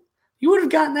fool. You would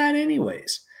have gotten that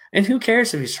anyways. And who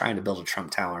cares if he's trying to build a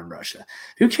Trump Tower in Russia?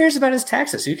 Who cares about his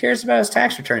taxes? Who cares about his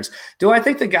tax returns? Do I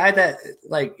think the guy that,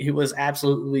 like, he was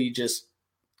absolutely just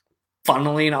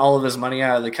funneling all of his money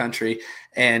out of the country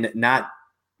and not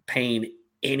paying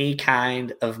any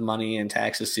kind of money in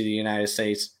taxes to the United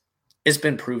States, it's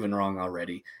been proven wrong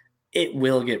already. It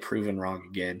will get proven wrong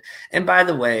again. And by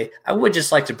the way, I would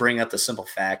just like to bring up the simple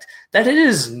fact that it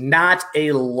is not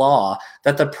a law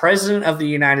that the president of the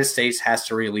United States has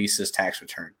to release his tax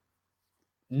return.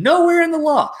 Nowhere in the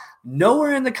law,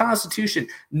 nowhere in the Constitution,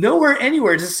 nowhere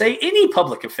anywhere does it say any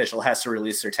public official has to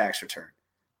release their tax return.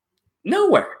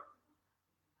 Nowhere.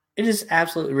 It is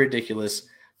absolutely ridiculous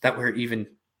that we're even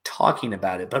talking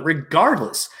about it. But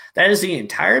regardless, that is the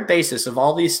entire basis of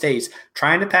all these states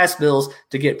trying to pass bills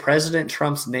to get President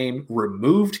Trump's name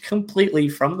removed completely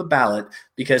from the ballot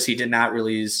because he did not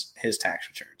release his tax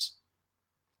returns.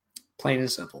 Plain and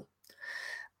simple.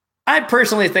 I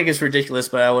personally think it's ridiculous,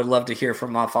 but I would love to hear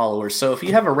from my followers. So if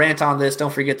you have a rant on this,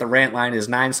 don't forget the rant line is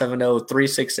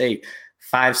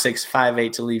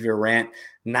 970-368-5658 to leave your rant.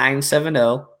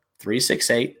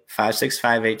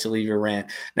 970-368-5658 to leave your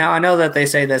rant. Now, I know that they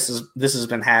say this has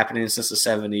been happening since the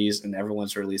 70s and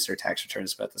everyone's released their tax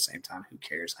returns, but at the same time, who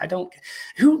cares?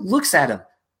 Who looks at them?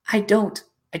 I don't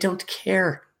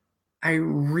care. I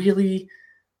really,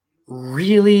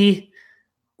 really,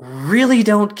 really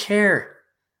don't care.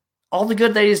 All the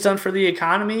good that he's done for the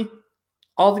economy,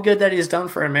 all the good that he's done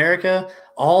for America,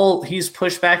 all he's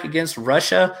pushed back against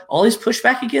Russia, all he's pushed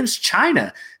back against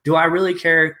China. Do I really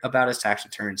care about his tax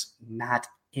returns? Not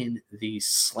in the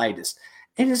slightest.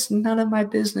 It is none of my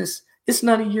business. It's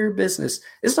none of your business.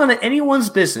 It's none of anyone's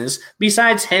business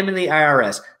besides him and the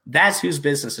IRS. That's whose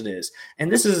business it is. And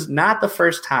this is not the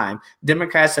first time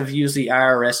Democrats have used the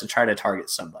IRS to try to target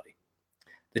somebody.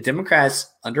 The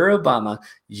Democrats under Obama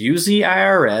used the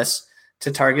IRS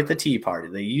to target the Tea Party.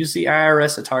 They used the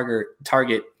IRS to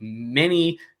target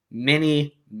many,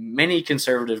 many, many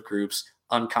conservative groups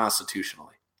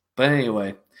unconstitutionally. But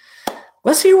anyway,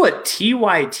 let's hear what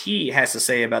TYT has to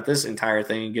say about this entire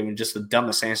thing, given just the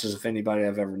dumbest answers of anybody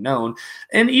I've ever known.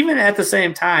 And even at the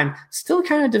same time, still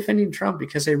kind of defending Trump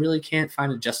because they really can't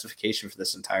find a justification for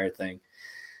this entire thing.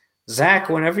 Zach,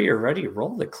 whenever you're ready,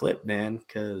 roll the clip, man,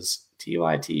 because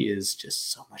TYT is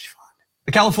just so much fun.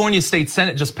 The California State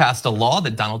Senate just passed a law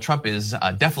that Donald Trump is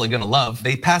definitely going to love.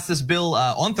 They passed this bill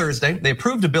on Thursday. They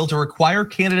approved a bill to require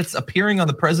candidates appearing on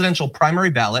the presidential primary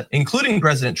ballot, including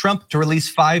President Trump, to release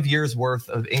 5 years worth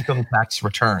of income tax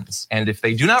returns. And if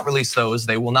they do not release those,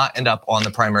 they will not end up on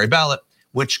the primary ballot,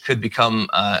 which could become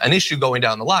an issue going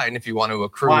down the line if you want to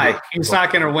accrue. Why? He's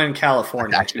not going to win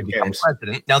California. Actually become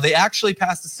president. Now, they actually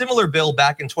passed a similar bill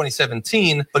back in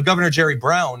 2017, but Governor Jerry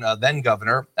Brown, then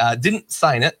governor, didn't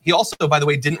sign it. He also, by the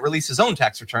way, didn't release his own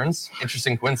tax returns.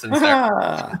 Interesting coincidence there.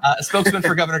 A spokesman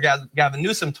for Governor Gavin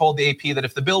Newsom told the AP that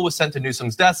if the bill was sent to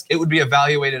Newsom's desk, it would be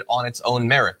evaluated on its own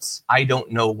merits. I don't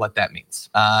know what that means.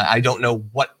 I don't know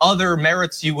what other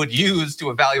merits you would use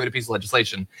to evaluate a piece of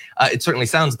legislation. It certainly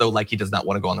sounds, though, like he does not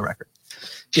want to go on the record.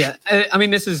 Yeah, I mean,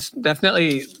 this is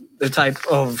definitely the type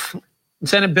of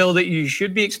Senate bill that you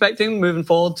should be expecting moving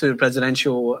forward to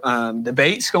presidential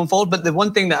debates going forward. But the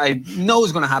one thing that I know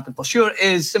is going to happen for sure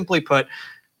is, simply put,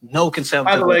 no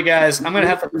conservative. By the way, guys, I'm going to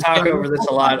have to talk over this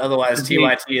a lot. Otherwise,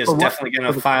 TYT is definitely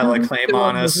going to file a claim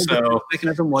on us. So,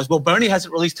 mechanism was, well, Bernie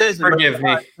hasn't released his. Forgive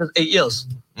me. 8 years.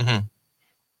 Mm-hmm.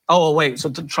 Oh, wait, so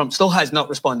Trump still has not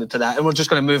responded to that, and we're just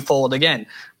going to move forward again.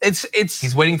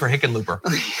 He's waiting for Hickenlooper.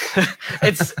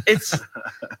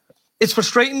 It's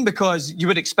frustrating because you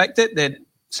would expect it that,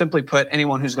 simply put,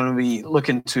 anyone who's going to be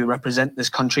looking to represent this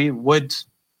country would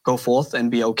go forth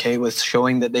and be okay with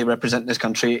showing that they represent this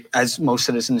country as most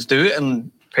citizens do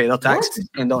and pay their taxes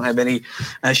and don't have any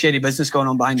shady business going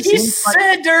on behind the scenes. He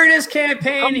said during his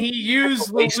campaign he used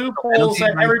the loopholes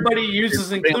that everybody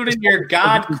uses, including your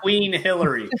God Queen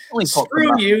Hillary.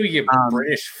 Screw you,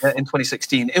 British. In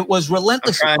 2016, it was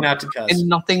relentless. I'm trying not to cuss. And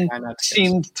nothing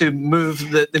seemed to move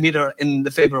the meter in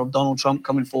the favor of Donald Trump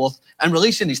coming forth and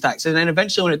releasing these taxes. And then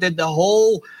eventually when it did, the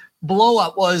whole blow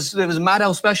up was there was a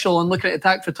Maddow special on looking at the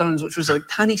tax returns, which was a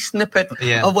tiny snippet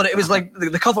of what it was like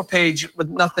the cover page with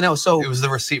nothing else. So it was the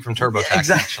receipt from TurboTax.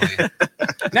 Exactly.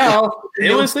 No,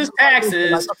 it was his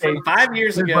taxes from 5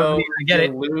 years ago. I get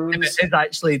it. If it is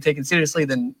actually taken seriously,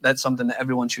 then that's something that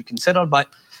everyone should consider. But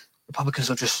Republicans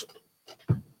will just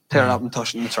tear it up and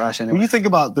toss it in the trash anyway. When you think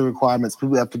about the requirements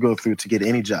people have to go through to get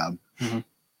any job,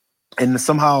 and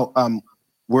somehow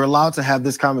we're allowed to have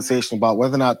this conversation about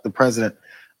whether or not the president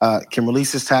can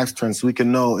release his tax returns so we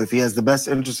can know if he has the best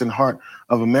interest in heart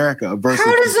of America versus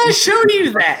how does that show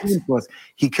you that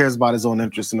he cares about his own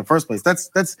interests in the first place.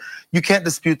 That's you can't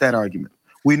dispute that argument.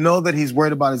 We know that he's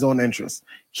worried about his own interests.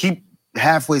 He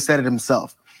halfway said it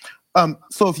himself.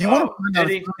 So if you want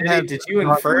to find out, did you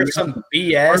infer some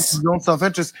BS? His own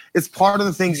self-interest, it's part of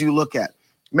the things you look at.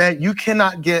 Man, you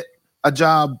cannot get a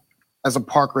job as a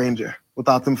park ranger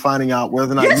without them finding out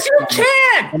whether or not yes, you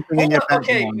can. Okay,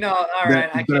 background no, all right,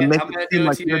 I can't. I'm going to do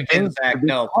it to you again, Zach.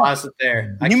 No, pause it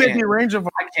there. You may be a ranger.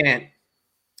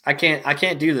 I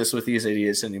can't do this with these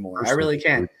idiots anymore. I really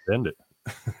can't. Send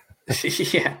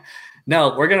it. Yeah.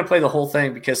 No, we're going to play the whole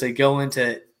thing because they go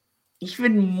into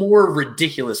even more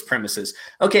ridiculous premises.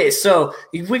 Okay, so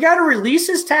we got to release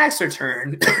his tax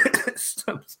return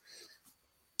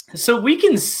so we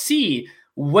can see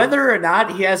whether or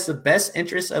not he has the best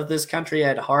interests of this country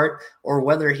at heart or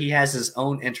whether he has his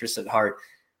own interests at heart.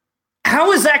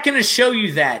 How is that going to show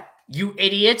you that, you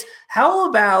idiot? How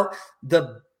about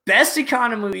the best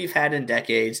economy we've had in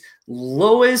decades,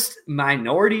 lowest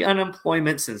minority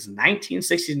unemployment since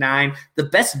 1969, the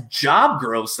best job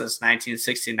growth since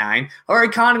 1969. Our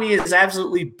economy is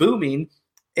absolutely booming.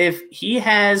 If he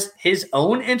has his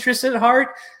own interests at heart,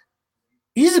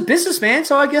 he's a businessman,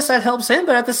 so I guess that helps him.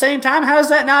 But at the same time, how does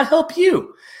that not help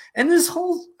you? And this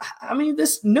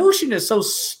notion is so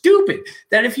stupid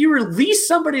that if you release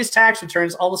somebody's tax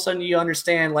returns, all of a sudden you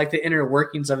understand like the inner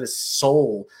workings of his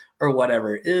soul or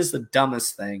whatever. It is the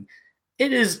dumbest thing.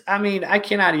 It is, I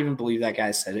cannot even believe that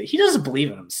guy said it. He doesn't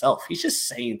believe in himself. He's just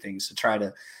saying things to try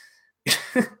to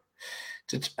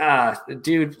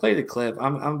dude, play the clip.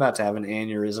 I'm about to have an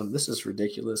aneurysm. This is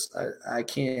ridiculous. I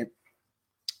can't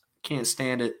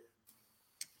stand it.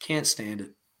 Can't stand it.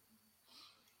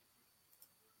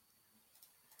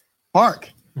 Park.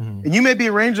 And you may be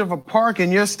a ranger of a park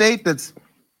in your state that's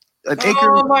an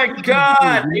acre. Oh my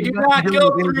God! They do not go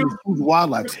through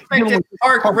wildlife.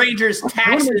 Park rangers'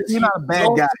 taxes. You're not a bad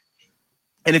guy.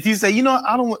 And if you say,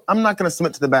 I'm not going to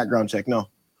submit to the background check. No,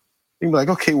 you can be like,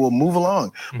 okay, we'll move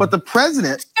along. But the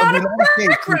president of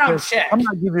the United States, I'm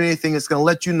not giving you anything that's going to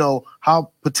let you know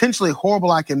how potentially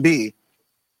horrible I can be.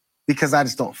 Because I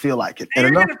just don't feel like it. And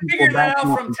you're going to figure that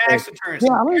out from tax returns.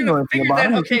 Yeah, I don't know anything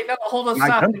about it. Okay, no, hold on,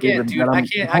 stop again, dude. I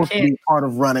can't. Be part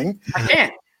of running. I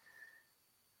can't.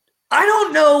 I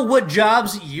don't know what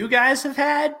jobs you guys have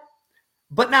had,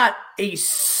 but not a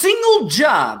single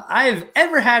job I have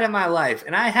ever had in my life,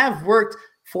 and I have worked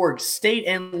for state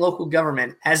and local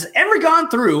government, has ever gone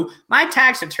through my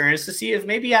tax returns to see if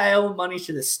maybe I owe money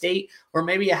to the state or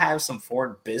maybe I have some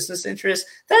foreign business interests.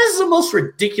 That is the most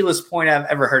ridiculous point I've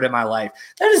ever heard in my life.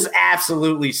 That is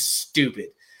absolutely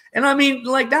stupid. And not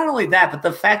only that, but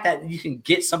the fact that you can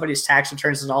get somebody's tax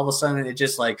returns and all of a sudden it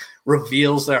just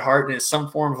reveals their heart and it's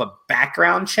some form of a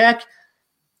background check.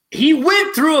 He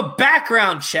went through a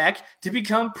background check to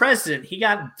become president. He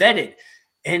got vetted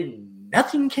and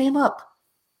nothing came up.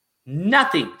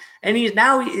 Nothing. And he's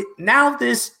now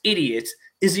this idiot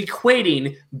is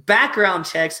equating background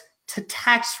checks to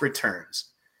tax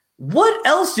returns. What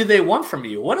else do they want from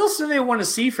you? What else do they want to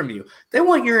see from you? They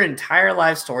want your entire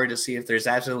life story to see if there's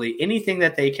absolutely anything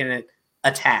that they can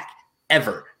attack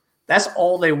ever. That's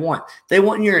all they want. They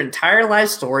want your entire life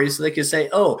story so they can say,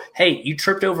 oh, hey, you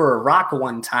tripped over a rock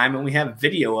one time and we have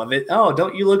video of it. Oh,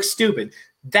 don't you look stupid?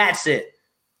 That's it.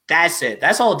 That's it.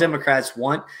 That's all Democrats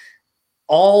want.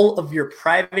 All of your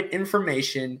private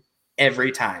information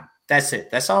every time. That's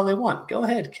it. That's all they want. Go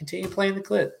ahead. Continue playing the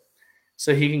clip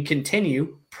so he can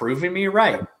continue proving me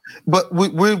right. But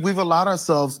we've allowed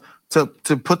ourselves to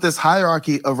put this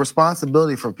hierarchy of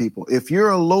responsibility for people. If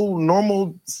you're a low,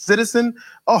 normal citizen,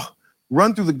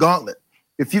 run through the gauntlet.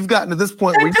 If you've gotten to this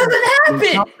point where you're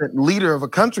a competent leader of a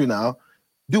country now,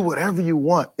 do whatever you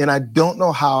want. And I don't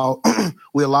know how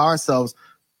we allow ourselves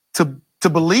to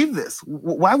believe this.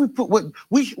 Why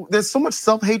there's so much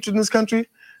self-hatred in this country.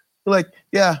 We're like,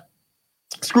 yeah,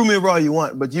 screw me over all you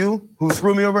want, but you who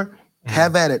screw me over,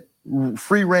 have at it.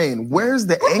 Free reign. Where's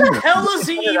the anger? What the hell is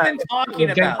he even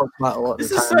talking about? This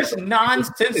is such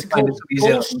nonsensical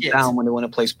bullshit. Down when they want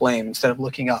to place blame instead of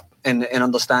looking up and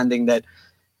understanding that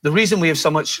the reason we have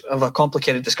so much of a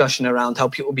complicated discussion around how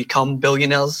people become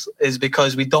billionaires is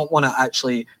because we don't want to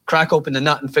actually crack open the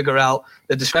nut and figure out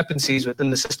the discrepancies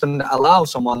within the system that allow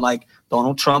someone like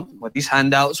Donald Trump with these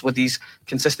handouts, with these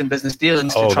consistent business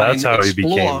dealings to try that's and how he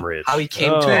explore became rich. how he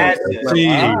came to I it. see.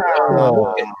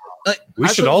 We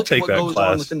as should we all look at take what that goes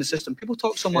class. on within the system. People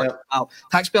talk so much about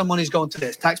taxpayer money is going to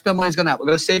this, taxpayer money is going to that. We're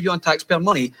going to save you on taxpayer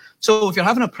money. So if you're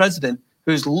having a president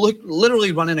who's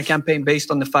literally running a campaign based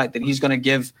on the fact that he's going to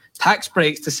give tax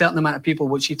breaks to a certain amount of people,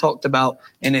 which he talked about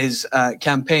in his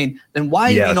campaign, then why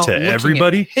are you not to looking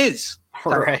everybody? at his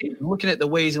looking at the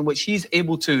ways in which he's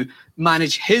able to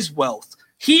manage his wealth?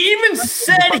 He even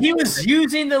said he was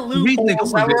using the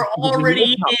loopholes that were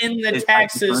already in the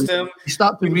tax system. You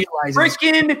start to realize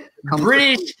freaking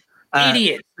British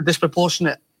idiots.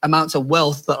 Disproportionate amounts of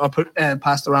wealth that are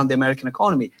passed around the American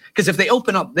economy. Because if they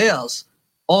open up theirs,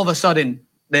 all of a sudden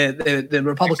the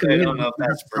Republican Actually, I don't know if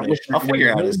that's British. I'll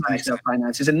figure out his their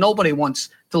finances, and nobody wants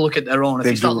to look at their own. If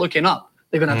you start looking up,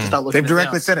 they're going to have to start looking. They've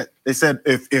directly said it. They said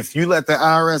if you let the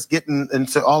IRS get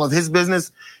into all of his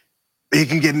business, they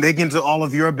can get into all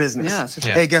of your business.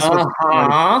 Hey, guess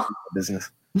what? Business.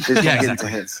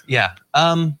 Yeah.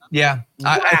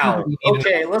 Wow.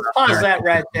 Okay, let's pause that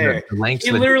right there.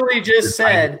 He literally just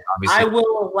said, I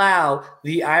will allow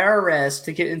the IRS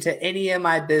to get into any of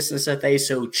my business if they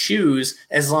so choose,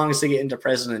 as long as they get into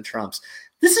President Trump's.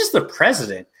 This is the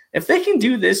president. If they can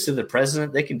do this to the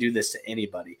president, they can do this to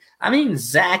anybody. I mean,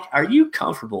 Zach, are you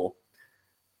comfortable?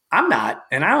 I'm not,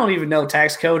 and I don't even know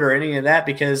tax code or any of that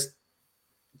because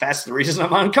that's the reason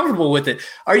I'm uncomfortable with it.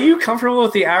 Are you comfortable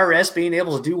with the IRS being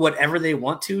able to do whatever they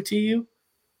want to you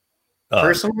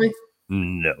personally?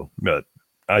 No, but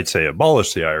I'd say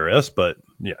abolish the IRS, but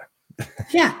yeah.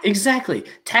 Yeah, exactly.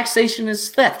 Taxation is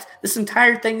theft. This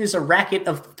entire thing is a racket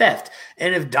of theft.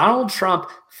 And if Donald Trump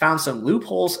found some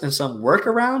loopholes and some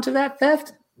workaround to that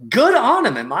theft, good on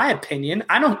him, in my opinion.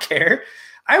 I don't care.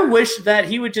 I wish that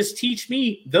he would just teach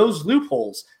me those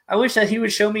loopholes. I wish that he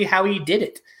would show me how he did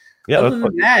it. Yeah, Other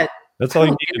than that, that's all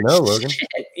you need to know, Logan. shit.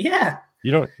 Yeah.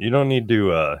 You don't need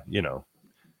to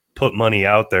put money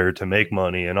out there to make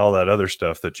money and all that other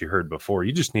stuff that you heard before.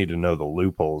 You just need to know the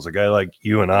loopholes. A guy like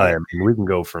you and I mean, we can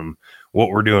go from what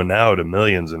we're doing now to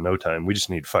millions in no time. We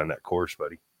just need to find that course,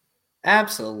 buddy.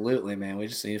 Absolutely, man. We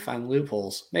just need to find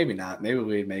loopholes. Maybe not. Maybe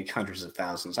we'd make hundreds of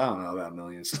thousands. I don't know about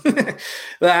millions. But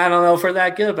I don't know if we're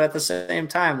that good. But at the same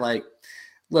time, like,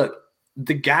 look,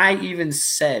 the guy even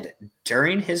said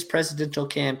during his presidential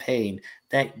campaign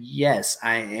that, yes,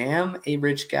 I am a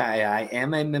rich guy. I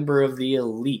am a member of the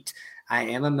elite. I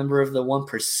am a member of the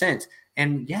 1%.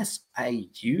 And yes, I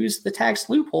use the tax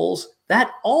loopholes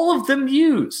that all of them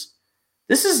use.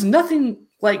 This is nothing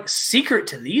like secret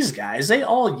to these guys. They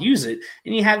all use it.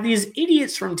 And you have these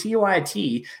idiots from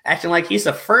TYT acting like he's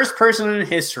the first person in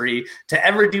history to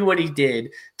ever do what he did,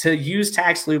 to use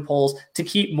tax loopholes to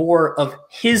keep more of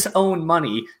his own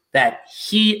money that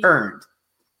he earned.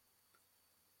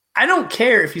 I don't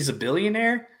care if he's a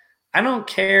billionaire. I don't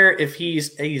care if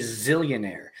he's a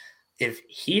zillionaire. If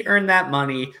he earned that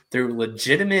money through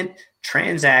legitimate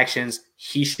transactions,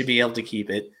 he should be able to keep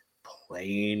it,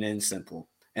 plain and simple.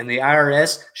 And the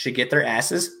IRS should get their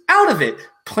asses out of it,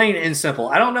 plain and simple.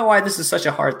 I don't know why this is such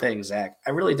a hard thing, Zach.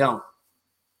 I really don't.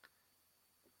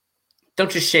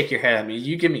 Don't just shake your head at me.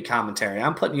 You give me commentary.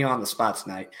 I'm putting you on the spot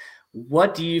tonight.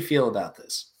 What do you feel about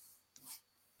this?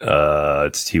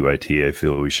 It's TYT. I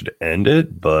feel we should end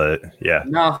it, but yeah.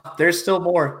 No, there's still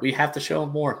more. We have to show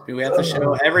more. We have to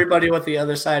show everybody what the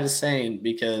other side is saying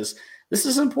because this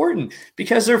is important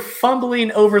because they're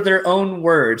fumbling over their own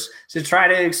words to try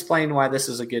to explain why this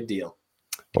is a good deal.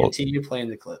 Continue playing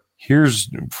the clip.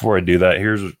 Before I do that,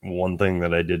 here's one thing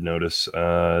that I did notice.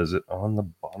 Is it on the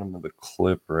bottom of the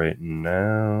clip right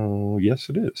now? Yes,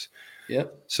 it is.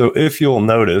 Yep. So if you'll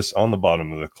notice on the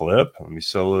bottom of the clip, let me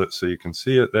solo it so you can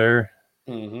see it there.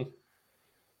 Mm-hmm.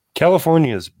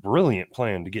 California's brilliant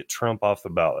plan to get Trump off the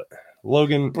ballot.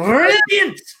 Logan,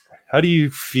 brilliant. How do you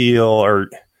feel?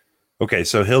 Okay,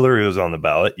 so Hillary was on the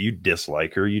ballot. You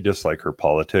dislike her. You dislike her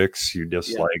politics. You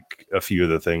dislike a few of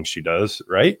the things she does,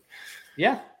 right?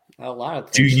 Yeah, a lot of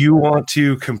things. Do you want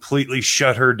to completely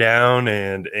shut her down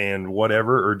and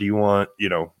whatever, or do you want,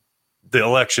 the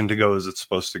election to go as it's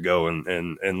supposed to go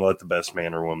and let the best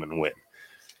man or woman win?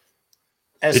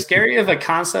 As scary of a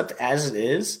concept as it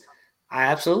is, I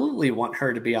absolutely want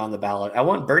her to be on the ballot. I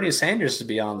want Bernie Sanders to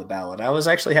be on the ballot. I was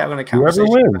actually having a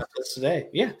conversation about this today.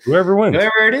 Yeah. Whoever wins.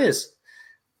 Whoever it is.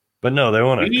 But no, they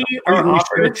want to. We are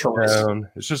offered a choice.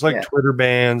 It's just like Twitter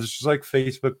bans. It's just like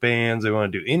Facebook bans. They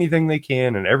want to do anything they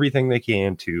can and everything they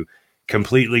can to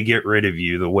completely get rid of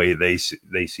you the way they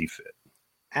see fit.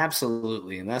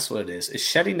 Absolutely, and that's what it is. It's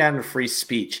shutting down the free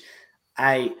speech.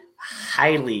 I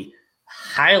highly,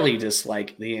 highly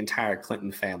dislike the entire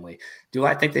Clinton family. Do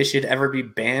I think they should ever be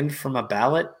banned from a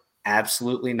ballot?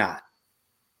 Absolutely not.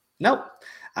 Nope.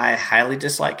 I highly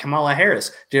dislike Kamala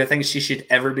Harris. Do I think she should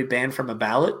ever be banned from a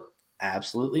ballot?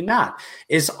 Absolutely not.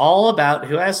 It's all about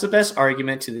who has the best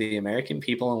argument to the American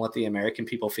people and what the American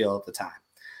people feel at the time.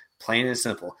 Plain and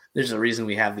simple. There's a reason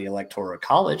we have the Electoral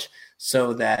College,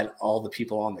 so that all the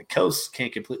people on the coast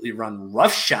can't completely run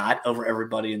roughshod over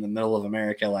everybody in the middle of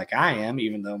America like I am,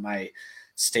 even though my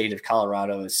state of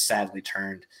Colorado is sadly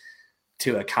turned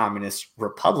to a communist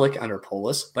republic under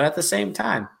Polis. But at the same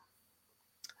time,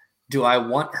 do I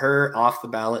want her off the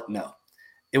ballot? No.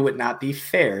 It would not be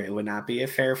fair. It would not be a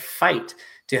fair fight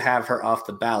to have her off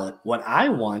the ballot. What I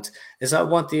want is I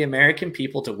want the American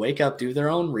people to wake up, do their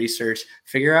own research,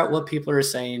 figure out what people are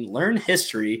saying, learn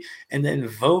history, and then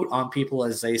vote on people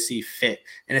as they see fit.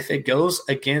 And if it goes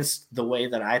against the way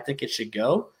that I think it should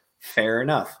go, fair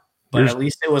enough. But at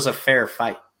least it was a fair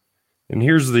fight. And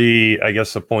here's the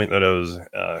point that I was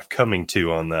coming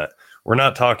to on that. We're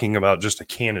not talking about just a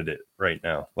candidate right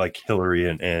now, like Hillary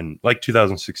and like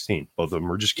 2016. Both of them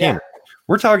were just candidates.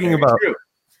 We're talking about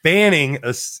banning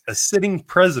a sitting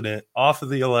president off of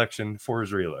the election for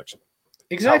his reelection.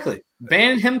 Exactly.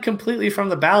 Ban him completely from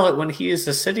the ballot when he is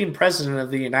the sitting president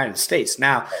of the United States.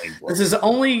 Now, this has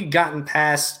only gotten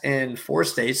passed in 4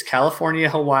 states, California,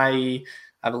 Hawaii,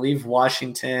 I believe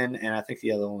Washington, and I think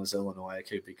the other one was Illinois. I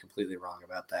could be completely wrong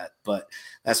about that, but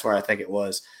that's where I think it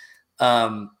was.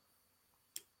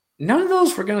 None of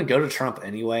those were going to go to Trump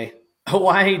anyway.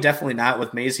 Hawaii, definitely not,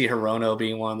 with Mazie Hirono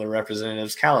being one of the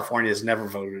representatives. California has never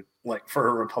voted for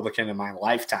a Republican in my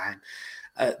lifetime.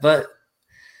 But,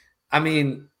 I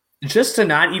mean, just to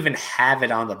not even have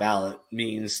it on the ballot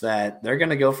means that they're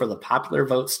going to go for the popular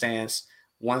vote stance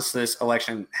once this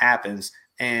election happens,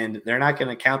 and they're not going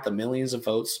to count the millions of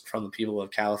votes from the people of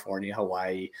California,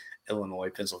 Hawaii, Illinois,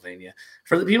 Pennsylvania,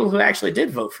 for the people who actually did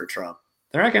vote for Trump.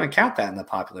 They're not going to count that in the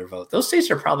popular vote. Those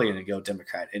states are probably going to go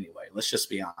Democrat anyway. Let's just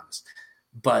be honest.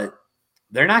 But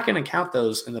they're not going to count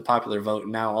those in the popular vote.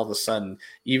 And now all of a sudden,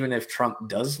 even if Trump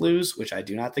does lose, which I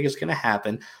do not think is going to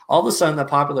happen, all of a sudden the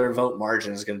popular vote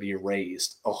margin is going to be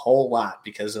raised a whole lot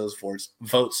because those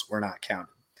votes were not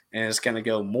counted. And it's going to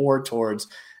go more towards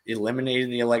eliminating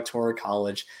the Electoral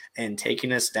College and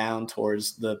taking us down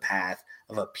towards the path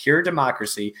of a pure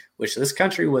democracy, which this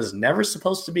country was never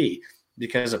supposed to be.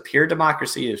 Because a pure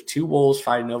democracy is 2 wolves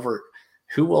fighting over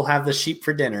who will have the sheep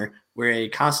for dinner. We're a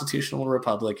constitutional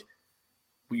republic.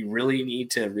 We really need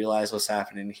to realize what's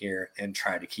happening here and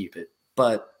try to keep it.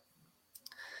 But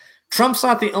Trump's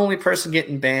not the only person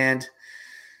getting banned.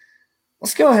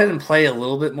 Let's go ahead and play a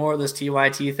little bit more of this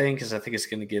TYT thing because I think it's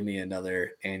going to give me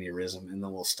another aneurysm, and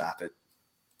then we'll stop it.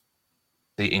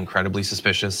 Incredibly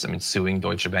suspicious. I mean, suing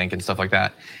Deutsche Bank and stuff like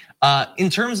that.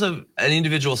 In terms of an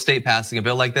individual state passing a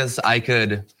bill like this, I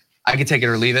could take it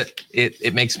or leave it.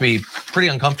 It makes me pretty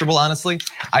uncomfortable, honestly.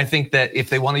 I think that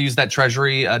if they want to use that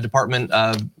Treasury Department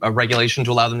regulation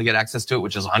to allow them to get access to it,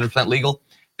 which is 100% legal,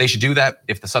 they should do that.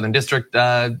 If the Southern District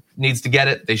needs to get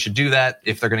it, they should do that.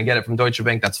 If they're going to get it from Deutsche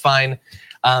Bank, that's fine.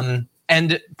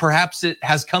 And perhaps it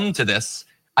has come to this.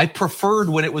 I preferred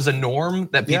when it was a norm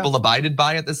that people abided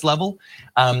by at this level.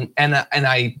 And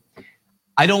I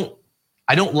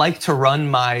don't like to run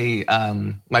my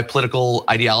my political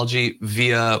ideology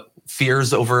via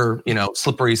fears over,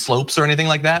 slippery slopes or anything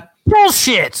like that.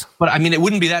 Bullshit. But I mean, it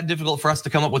wouldn't be that difficult for us to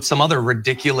come up with some other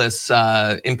ridiculous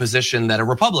imposition that a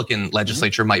Republican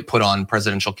legislature might put on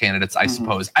presidential candidates, I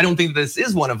suppose. I don't think this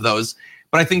is one of those,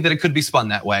 but I think that it could be spun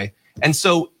that way. And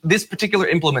so this particular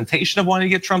implementation of wanting to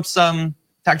get Trump's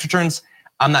tax returns,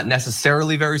 I'm not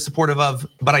necessarily very supportive of,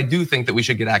 but I do think that we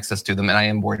should get access to them, and I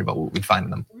am worried about what we find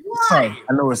in them. Sorry,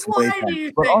 I know it's way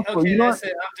back, but also, okay, you know what?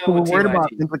 So we're worried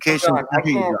about implications.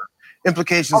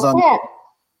 Implications on.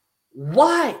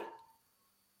 Why?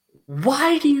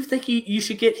 Why do you think you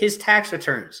should get his tax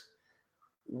returns?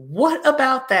 What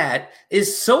about that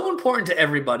is so important to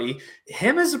everybody?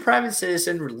 Him as a private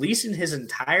citizen releasing his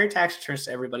entire tax returns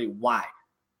to everybody. Why?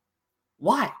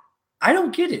 Why? I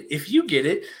don't get it. If you get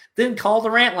it, then call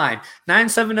the rant line,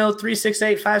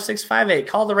 970-368-5658.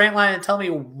 Call the rant line and tell me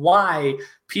why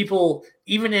people,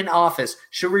 even in office,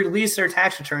 should release their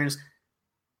tax returns.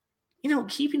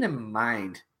 Keeping in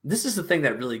mind, this is the thing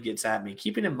that really gets at me,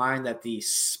 keeping in mind that the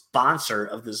sponsor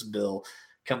of this bill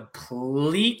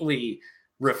completely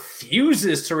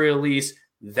refuses to release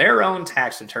their own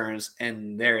tax returns,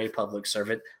 and they're a public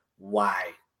servant. Why?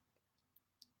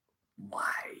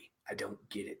 I don't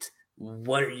get it.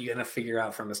 What are you going to figure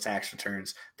out from his tax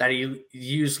returns? That he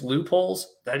used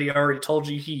loopholes that he already told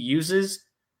you he uses?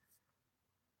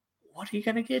 What are you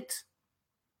going to get?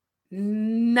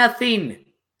 Nothing.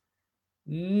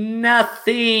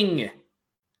 Nothing.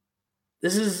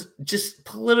 This is just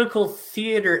political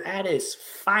theater at its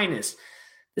finest.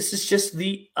 This is just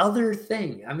the other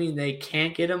thing. I mean, they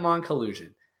can't get him on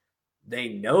collusion. They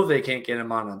know they can't get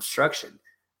him on obstruction.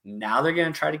 Now they're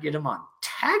going to try to get him on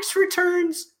tax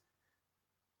returns.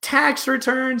 Tax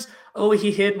returns. Oh,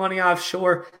 he hid money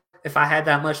offshore. If I had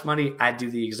that much money, I'd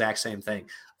do the exact same thing.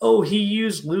 Oh, he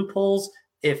used loopholes.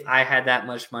 If I had that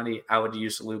much money, I would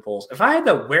use the loopholes. If I had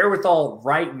the wherewithal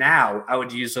right now, I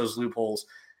would use those loopholes.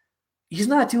 He's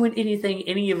not doing anything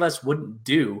any of us wouldn't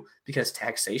do because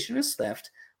taxation is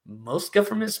theft. Most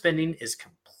government spending is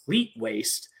complete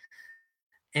waste,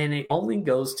 and it only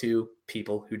goes to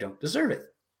people who don't deserve it.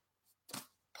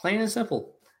 Plain and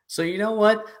simple. So you know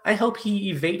what? I hope he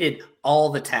evaded all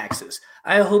the taxes.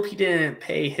 I hope he didn't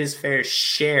pay his fair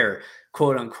share,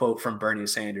 quote unquote, from Bernie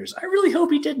Sanders. I really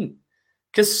hope he didn't.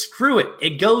 Because screw it.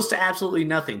 It goes to absolutely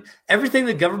nothing. Everything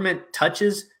the government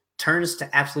touches turns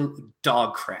to absolute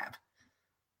dog crap.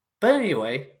 But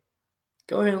anyway,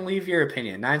 go ahead and leave your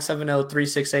opinion.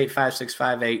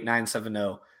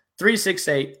 970-368-5658,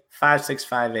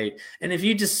 970-368-5658. And if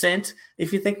you dissent,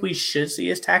 if you think we should see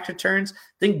his tax returns,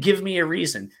 then give me a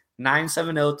reason.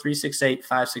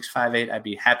 970-368-5658. I'd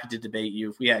be happy to debate you.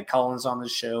 If we had Collins on the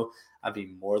show, I'd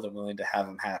be more than willing to have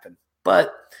him happen.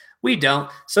 But we don't,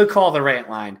 so call the rant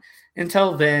line.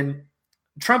 Until then,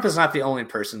 Trump is not the only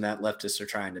person that leftists are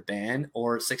trying to ban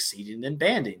or succeeding in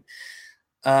banning.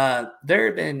 There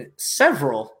have been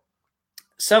several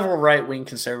right-wing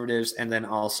conservatives and then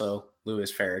also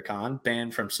Louis Farrakhan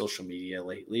banned from social media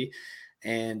lately,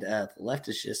 and the left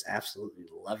is just absolutely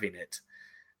loving it.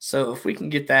 So if we can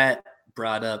get that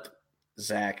brought up,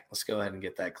 Zach, let's go ahead and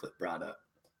get that clip brought up.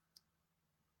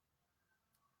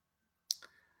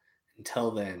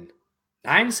 Until then,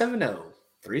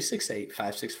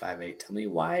 970-368-5658. Tell me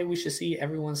why we should see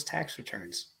everyone's tax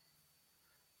returns.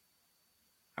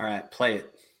 All right, play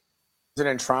it.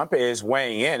 President Trump is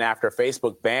weighing in after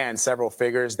Facebook banned several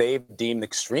figures they've deemed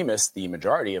extremists. The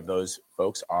majority of those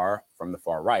folks are from the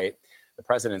far right. The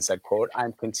president said, quote,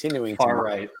 "I'm continuing to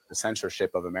monitor the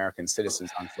censorship of American citizens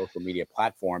on social media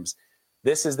platforms.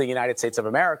 This is the United States of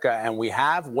America, and we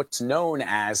have what's known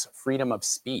as freedom of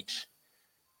speech."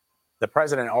 The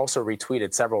president also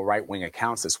retweeted several right-wing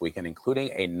accounts this weekend,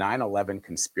 including a 9/11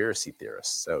 conspiracy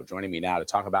theorist. So joining me now to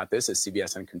talk about this is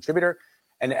CBSN contributor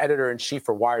and editor-in-chief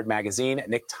for Wired Magazine,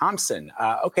 Nick Thompson.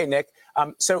 Okay, Nick,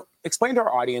 so explain to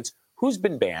our audience who's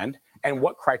been banned and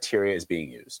what criteria is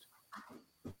being used.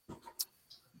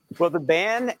 Well, the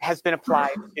ban has been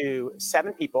applied to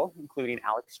 7 people, including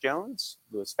Alex Jones,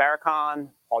 Louis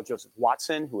Farrakhan, Paul Joseph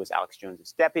Watson, who was Alex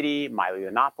Jones's deputy, Milo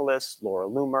Yiannopoulos, Laura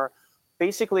Loomer,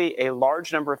 basically a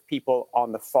large number of people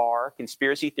on the far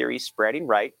conspiracy theory spreading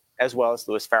right, as well as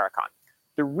Louis Farrakhan.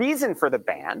 The reason for the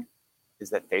ban is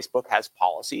that Facebook has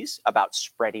policies about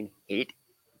spreading hate.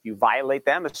 If you violate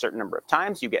them a certain number of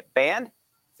times, you get banned.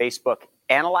 Facebook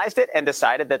analyzed it and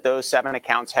decided that those 7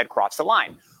 accounts had crossed the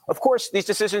line. Of course, these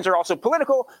decisions are also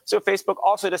political, so Facebook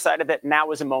also decided that now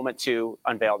was a moment to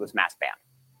unveil this mass ban.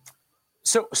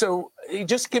 So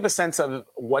just give a sense of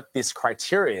what this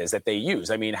criteria is that they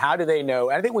use. I mean, how do they know?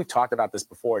 I think we've talked about this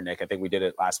before, Nick. I think we did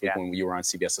it last week when you were on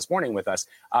CBS This Morning with us.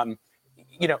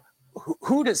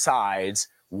 Who decides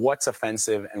what's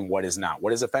offensive and what is not?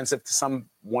 What is offensive to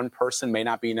one person may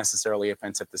not be necessarily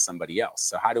offensive to somebody else.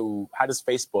 So how does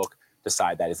Facebook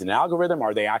decide that? Is it an algorithm?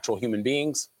 Are they actual human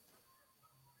beings?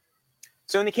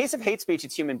 So in the case of hate speech,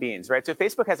 it's human beings, right? So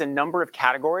Facebook has a number of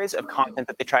categories of content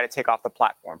that they try to take off the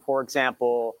platform. For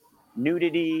example,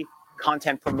 nudity,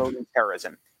 content promoting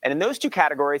terrorism. And in those 2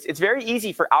 categories, it's very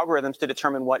easy for algorithms to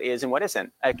determine what is and what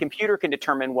isn't. A computer can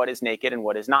determine what is naked and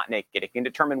what is not naked. It can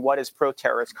determine what is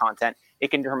pro-terrorist content.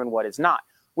 It can determine what is not.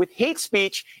 With hate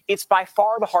speech, it's by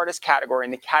far the hardest category,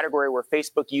 and the category where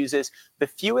Facebook uses the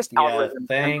fewest algorithms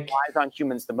and relies on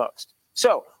humans the most.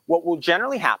 So what will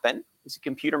generally happen is a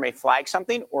computer may flag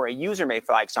something or a user may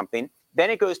flag something. Then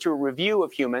it goes to a review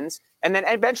of humans, and then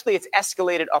eventually it's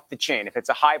escalated up the chain. If it's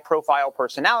a high-profile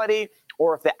personality,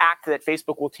 or if the act that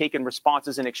Facebook will take in response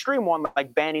is an extreme one,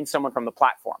 like banning someone from the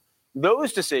platform.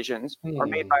 Those decisions are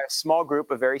made by a small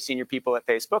group of very senior people at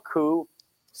Facebook who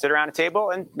sit around a table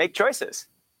and make choices.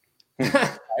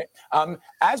 Right.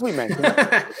 As we mentioned,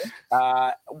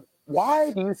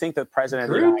 why do you think the president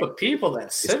group of people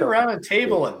that sit around a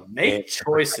table and make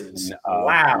choices?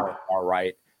 Wow. All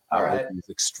right. All right.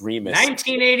 Extremists.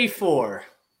 1984.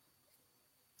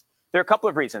 There are a couple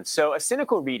of reasons. So a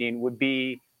cynical reading would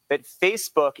be that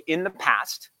Facebook in the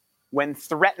past, when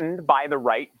threatened by the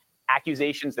right,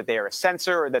 accusations that they are a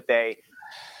censor or that they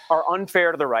are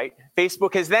unfair to the right,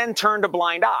 Facebook has then turned a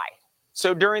blind eye.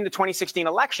 So during the 2016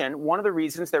 election, one of the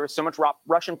reasons there was so much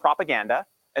Russian propaganda,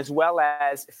 as well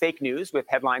as fake news with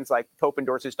headlines like Pope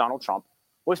endorses Donald Trump,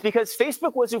 was because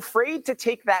Facebook was afraid to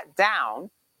take that down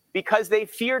because they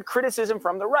feared criticism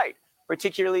from the right,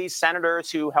 particularly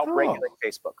senators who help regulate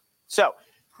Facebook. So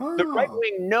the right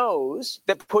wing knows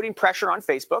that putting pressure on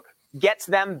Facebook gets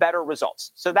them better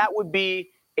results. So that would be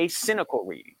a cynical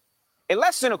reading. A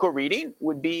less cynical reading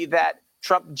would be that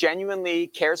Trump genuinely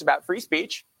cares about free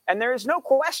speech. And there is no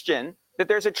question that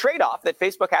there's a trade-off that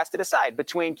Facebook has to decide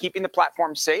between keeping the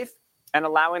platform safe and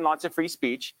allowing lots of free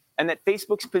speech, and that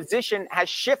Facebook's position has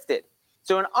shifted.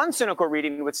 So an uncynical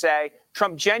reading would say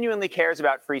Trump genuinely cares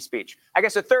about free speech. I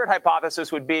guess a third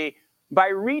hypothesis would be by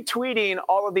retweeting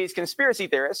all of these conspiracy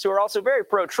theorists who are also very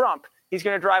pro-Trump, he's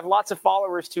going to drive lots of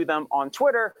followers to them on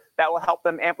Twitter that will help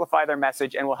them amplify their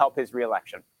message and will help his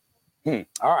reelection. All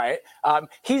right.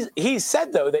 He's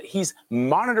said, though, that he's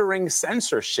monitoring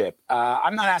censorship.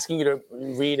 I'm not asking you to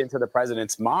read into the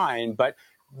president's mind, but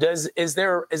is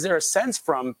there a sense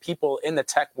from people in the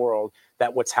tech world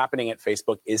that what's happening at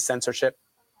Facebook is censorship?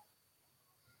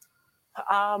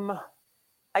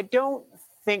 I don't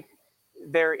think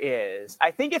there is.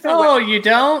 I think if you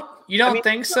don't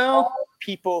think so?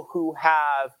 People who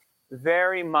have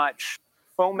very much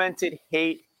fomented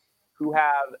hate, who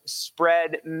have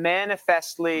spread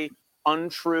manifestly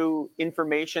untrue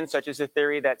information, such as the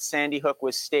theory that Sandy Hook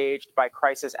was staged by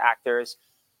crisis actors.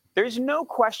 There's no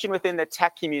question within the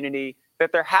tech community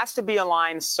that there has to be a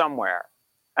line somewhere.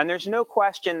 And there's no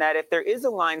question that if there is a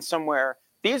line somewhere,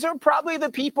 these are probably the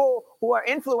people who are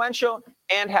influential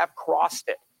and have crossed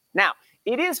it. Now,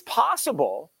 it is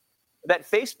possible that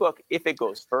Facebook, if it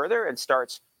goes further and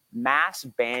starts mass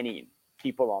banning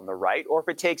people on the right, or if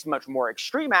it takes much more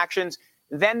extreme actions,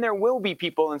 then there will be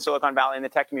people in Silicon Valley and the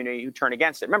tech community who turn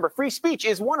against it. Remember, free speech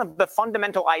is one of the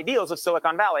fundamental ideals of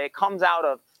Silicon Valley. It comes out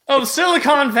of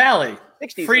Silicon Valley.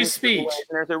 60s, free speech.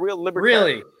 And there's a real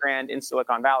libertarian trend in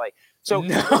Silicon Valley. So,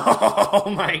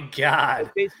 oh my God,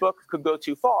 Facebook could go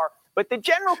too far. But the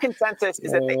general consensus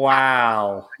is that they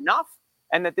have enough,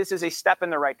 and that this is a step in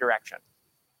the right direction.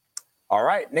 All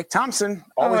right, Nick Thompson.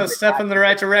 A step in the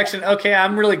right direction. Okay,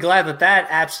 I'm really glad that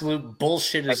absolute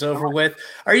bullshit is over with.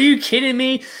 Are you kidding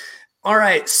me? All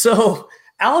right, so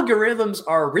algorithms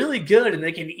are really good and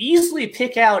they can easily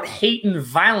pick out hate and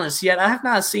violence, yet I have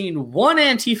not seen one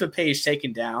Antifa page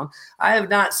taken down. I have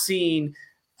not seen,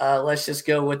 let's just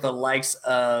go with the likes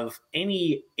of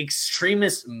any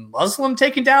extremist Muslim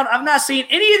taken down. I've not seen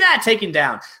any of that taken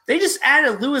down. They just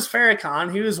added Louis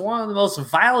Farrakhan, who is one of the most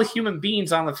vile human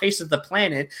beings on the face of the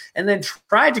planet, and then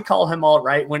tried to call him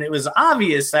alt-right when it was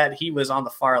obvious that he was on the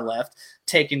far left,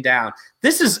 taken down.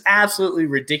 This is absolutely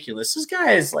ridiculous. This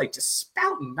guy is like just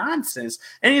spouting nonsense.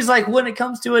 And he's like, when it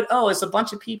comes to it, it's a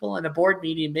bunch of people in a board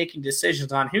meeting making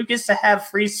decisions on who gets to have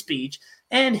free speech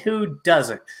and who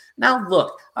doesn't. Now,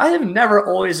 look, I have never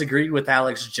always agreed with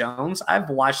Alex Jones. I've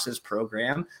watched his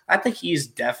program. I think he's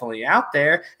definitely out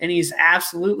there, and he's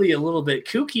absolutely a little bit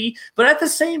kooky. But at the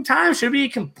same time, should he be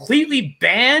completely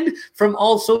banned from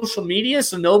all social media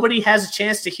so nobody has a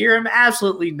chance to hear him?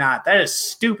 Absolutely not. That is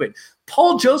stupid.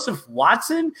 Paul Joseph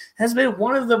Watson has been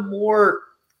one of the more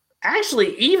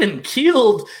actually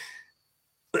even-keeled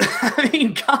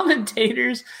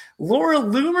commentators. Laura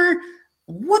Loomer,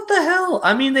 what the hell?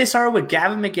 I mean, they started with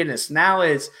Gavin McInnes. Now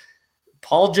it's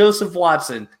Paul Joseph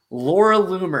Watson, Laura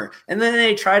Loomer, and then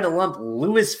they tried to lump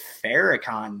Louis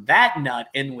Farrakhan, that nut,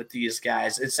 in with these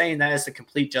guys and saying that is the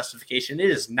complete justification. It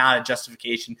is not a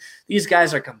justification. These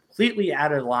guys are completely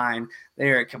out of line. They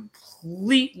are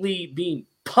completely being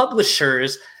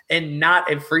publishers and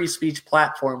not a free speech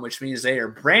platform, which means they are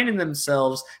branding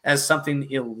themselves as something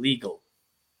illegal.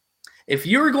 If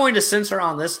you're going to censor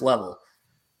on this level,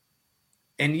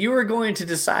 and you are going to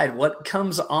decide what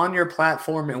comes on your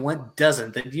platform and what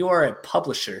doesn't, then you are a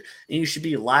publisher, and you should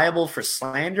be liable for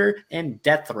slander and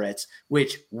death threats,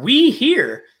 which we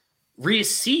here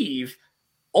receive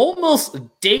almost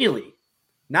daily.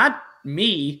 Not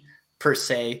me, per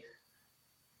se,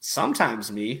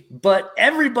 sometimes me, but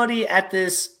everybody at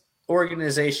this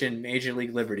organization, Major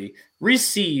League Liberty,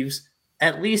 receives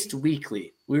at least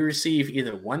weekly. We receive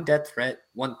either one death threat,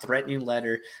 one threatening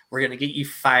letter. We're going to get you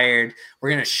fired. We're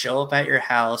going to show up at your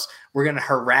house. We're going to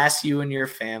harass you and your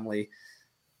family.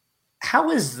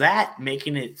 How is that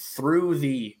making it through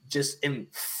the just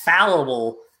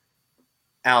infallible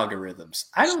algorithms?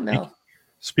 I don't know.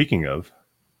 Speaking of,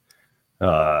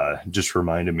 just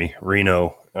reminded me.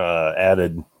 Reno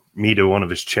added me to one of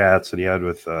his chats that he had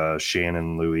with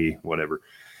Shannon, Louis, whatever.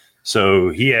 So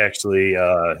he actually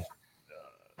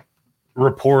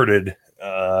reported,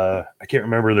 I can't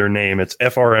remember their name. It's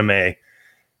FRMA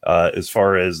as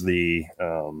far as the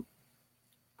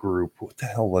group. What the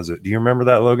hell was it? Do you remember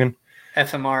that, Logan?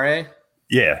 FMRA?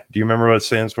 Yeah. Do you remember what it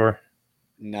stands for?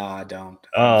 No, I don't.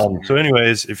 So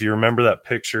anyways, if you remember that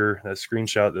picture, that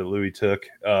screenshot that Louis took,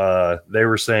 they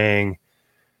were saying,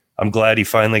 I'm glad he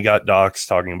finally got doxxed,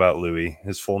 talking about Louis.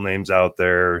 His full name's out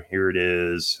there. Here it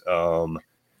is.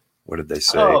 What did they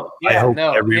say? Oh, yeah,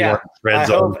 I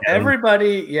hope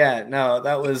everybody. Yeah, no,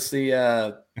 that was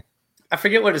the, I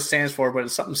forget what it stands for, but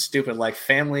it's something stupid like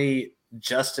Family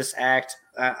Justice Act.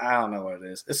 I don't know what it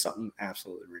is. It's something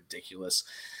absolutely ridiculous.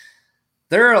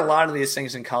 There are a lot of these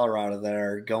things in Colorado that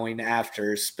are going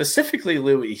after specifically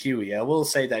Louis Huey. I will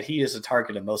say that he is a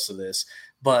target of most of this,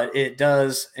 but it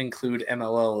does include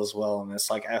MLL as well. And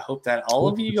it's like, I hope that all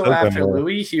of you go after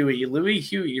Louis Huey. Louis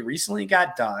Huey recently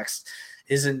got doxxed.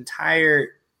 His entire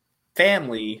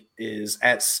family is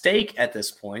at stake at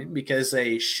this point because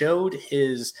they showed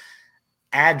his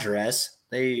address.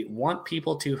 They want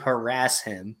people to harass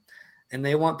him. And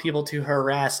they want people to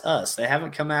harass us. They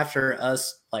haven't come after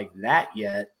us like that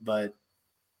yet, but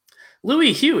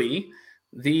Louis Huey,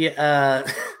 the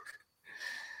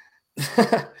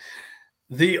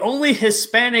the only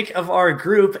Hispanic of our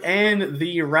group and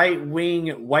the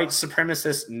right-wing white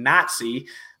supremacist Nazi,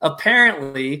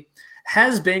 apparently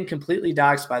has been completely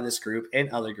doxxed by this group and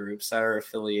other groups that are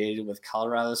affiliated with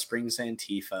Colorado Springs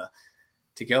Antifa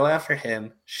to go after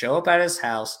him, show up at his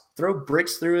house, throw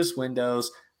bricks through his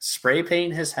windows, spray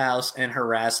paint his house, and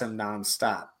harass him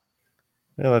nonstop.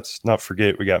 Yeah, let's not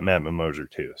forget we got Matt Moser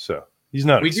too. So he's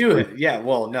not. We do. Yeah,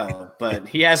 well, no, but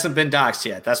he hasn't been doxxed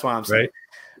yet. That's what I'm saying. Right?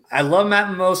 I love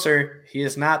Matt Moser. He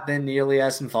has not been nearly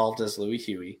as involved as Louis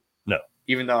Huey. No.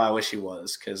 Even though I wish he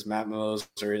was, because Matt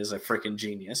Moser is a freaking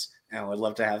genius. And I would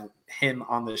love to have him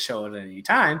on the show at any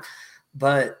time.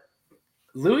 But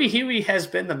Louis Huey has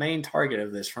been the main target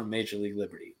of this from Major League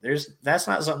Liberty. That's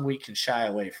not something we can shy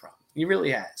away from. He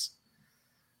really has.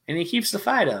 And he keeps the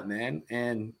fight up, man.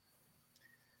 And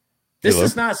this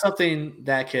is not something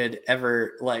that could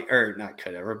ever, not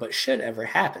could ever, but should ever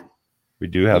happen. We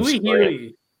do have Louis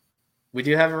Huey. We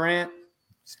do have a rant.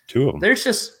 It's 2 of them. There's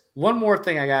just one more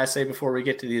thing I got to say before we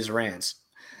get to these rants.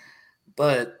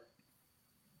 But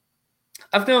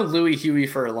I've known Louis Huey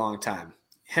for a long time.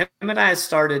 Him and I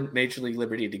started Major League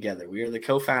Liberty together. We are the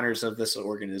co-founders of this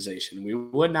organization. We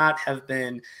would not have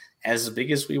been as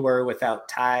big as we were without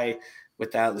Ty,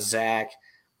 without Zach,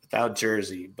 without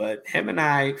Jersey. But him and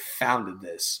I founded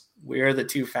this. We are the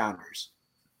 2 founders.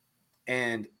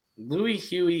 And Louis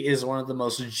Huey is one of the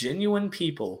most genuine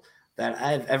people that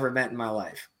I've ever met in my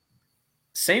life.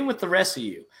 Same with the rest of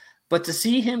you. But to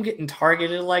see him getting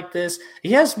targeted like this,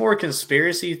 he has more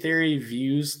conspiracy theory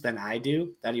views than I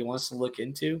do that he wants to look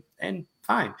into, and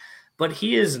fine. But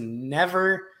he has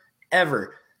never,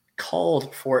 ever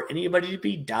called for anybody to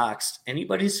be doxxed,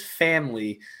 anybody's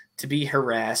family to be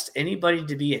harassed, anybody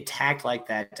to be attacked like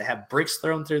that, to have bricks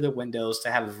thrown through the windows, to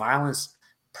have violence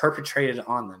perpetrated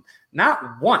on them.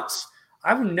 Not once.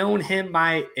 I've known him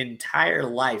my entire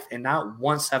life, and not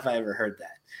once have I ever heard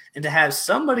that. And to have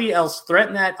somebody else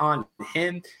threaten that on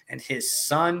him and his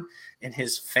son and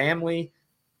his family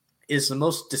is the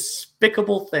most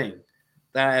despicable thing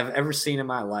that I have ever seen in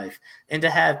my life. And to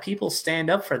have people stand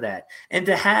up for that, and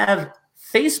to have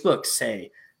Facebook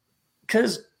say,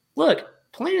 because look,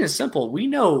 plain and simple, we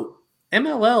know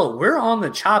MLL, we're on the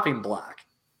chopping block.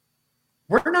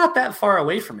 We're not that far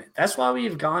away from it. That's why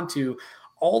we've gone to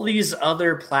all these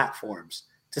other platforms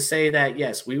to say that,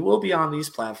 yes, we will be on these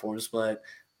platforms, but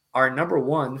our number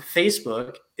one,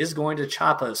 Facebook, is going to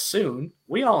chop us soon.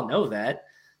 We all know that.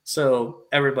 So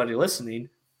everybody listening,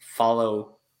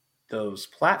 follow those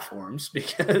platforms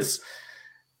because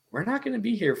we're not going to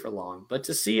be here for long. But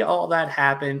to see all that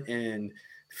happen in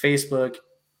Facebook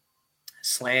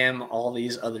slam all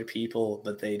these other people,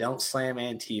 but they don't slam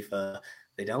Antifa,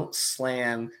 they don't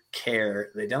slam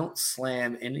CARE, they don't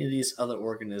slam any of these other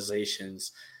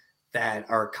organizations that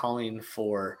are calling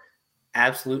for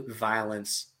absolute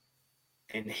violence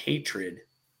and hatred,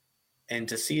 and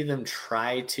to see them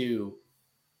try to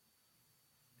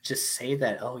just say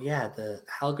that, oh yeah, the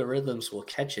algorithms will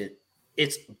catch it.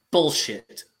 It's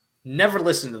bullshit. Never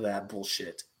listen to that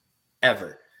bullshit.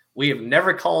 Ever. We have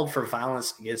never called for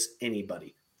violence against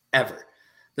anybody. Ever.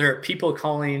 There are people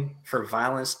calling for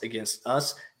violence against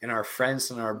us and our friends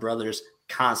and our brothers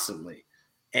constantly.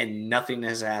 And nothing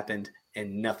has happened,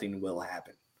 and nothing will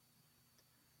happen.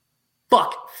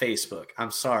 Fuck Facebook.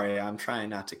 I'm sorry. I'm trying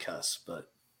not to cuss,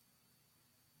 but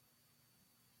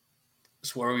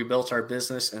it's where we built our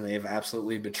business, and they have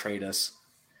absolutely betrayed us.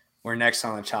 We're next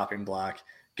on the chopping block.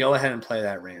 Go ahead and play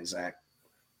that rant, Zach.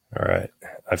 All right.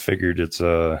 I figured it's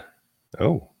they're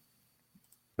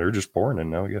just pouring, and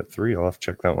now we got 3. I'll have to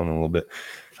check that one a little bit.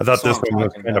 I thought this one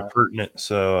was kind of pertinent,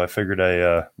 so I figured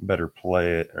I better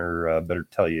play it, or better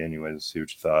tell you anyways, see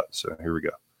what you thought. So here we go.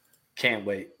 Can't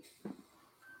wait.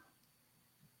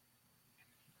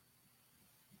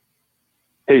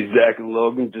 Hey, Zach and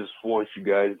Logan, just want you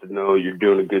guys to know you're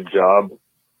doing a good job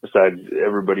besides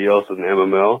everybody else in the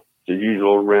MML. The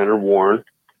usual ranter Warren.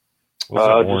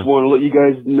 Warren? Just want to let you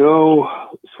guys know,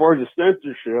 as far as the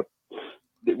censorship,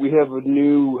 that we have a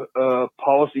new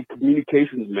policy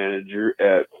communications manager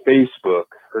at Facebook.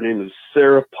 Her name is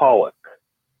Sarah Pollock.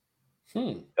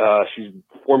 She's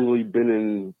formerly been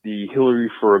in the Hillary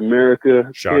for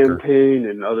America campaign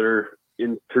and other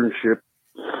internship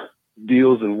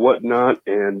deals and whatnot.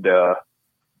 And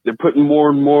they're putting more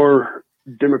and more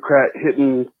Democrat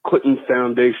hitting Clinton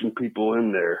Foundation people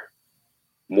in there.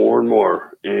 More and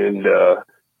more. And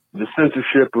the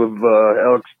censorship of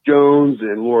Alex Jones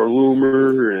and Laura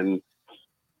Loomer and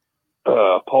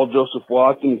Paul Joseph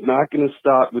Watson is not going to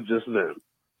stop with just them.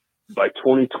 By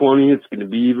 2020, it's going to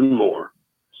be even more.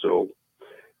 So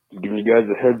I'm giving you guys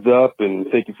a heads up, and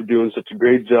thank you for doing such a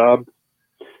great job.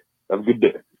 Have a good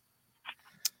day.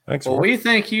 Thanks. Well, we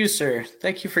thank you, sir.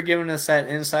 Thank you for giving us that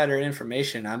insider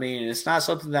information. I mean, it's not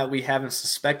something that we haven't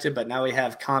suspected, but now we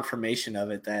have confirmation of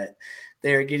it, that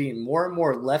they are getting more and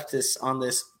more leftists on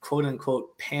this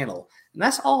quote-unquote panel. And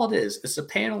that's all it is. It's a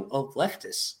panel of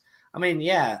leftists. I mean,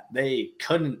 yeah, they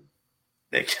couldn't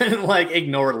like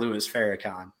ignore Louis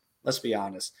Farrakhan. Let's be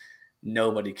honest.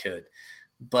 Nobody could.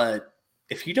 But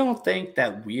if you don't think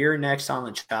that we're next on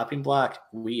the chopping block,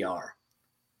 we are.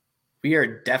 We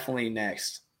are definitely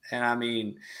next. And I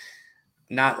mean,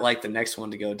 not like the next one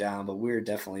to go down, but we're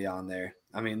definitely on there.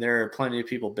 I mean, there are plenty of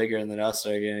people bigger than us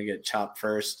that are going to get chopped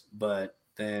first, but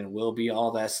then we'll be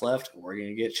all that's left. We're going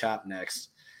to get chopped next.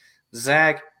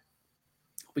 Zach,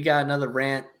 we got another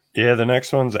rant. Yeah, the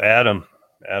next one's Adam.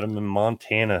 Adam in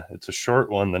Montana. It's a short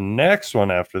one. The next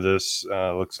one after this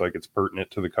looks like it's pertinent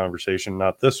to the conversation.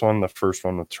 Not this one, the first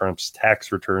one with Trump's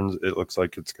tax returns. It looks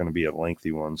like it's going to be a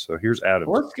lengthy one. So here's Adam.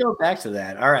 Let's go back to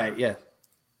that. All right, yeah.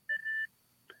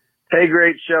 Hey,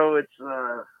 great show. It's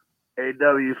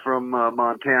AW from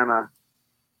Montana.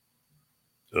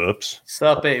 Oops. What's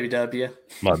up, AW?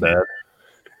 My bad.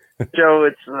 Joe,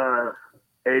 it's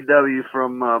AW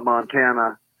from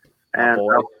Montana. And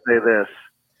I'll say this.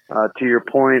 To your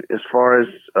point, as far as,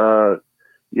 the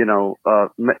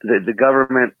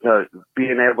government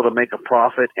being able to make a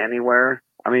profit anywhere.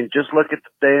 I mean, just look at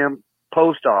the damn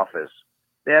post office.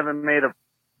 They haven't made a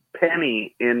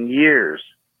penny in years.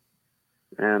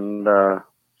 And that's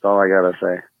all I got to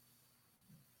say.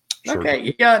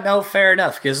 Okay, yeah, no, fair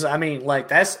enough. Because I mean, like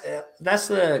that's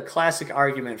the classic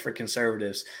argument for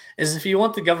conservatives is if you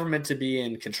want the government to be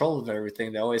in control of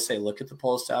everything, they always say, look at the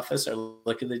post office or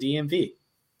look at the DMV.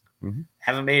 Mm-hmm.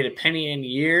 Haven't made a penny in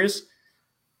years.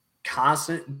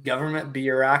 Constant government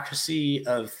bureaucracy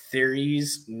of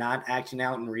theories not acting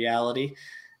out in reality,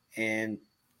 and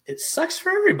it sucks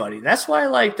for everybody. That's why,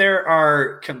 like, there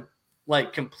are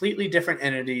completely different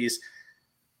entities.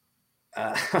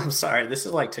 I'm sorry, this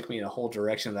is like took me in a whole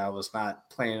direction that I was not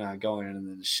planning on going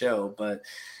into the show, but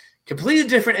completely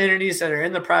different entities that are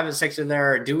in the private sector that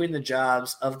are doing the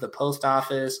jobs of the post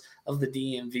office, of the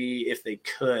DMV, if they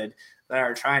could, that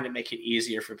are trying to make it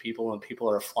easier for people, and people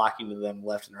are flocking to them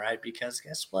left and right because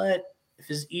guess what? If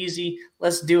it's easy,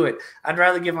 let's do it. I'd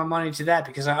rather give my money to that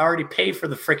because I already pay for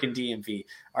the freaking DMV.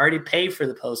 I already pay for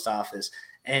the post office.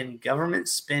 And government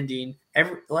spending,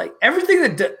 everything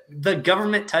that the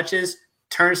government touches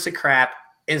turns to crap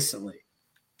instantly.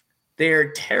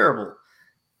 They're terrible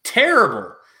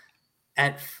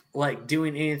at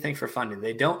doing anything for funding.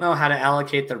 They don't know how to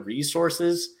allocate the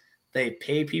resources. They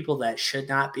pay people that should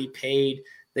not be paid.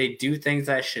 They do things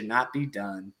that should not be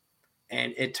done.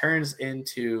 And it turns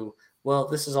into, well,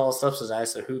 this is all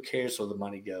subsidized, so who cares where the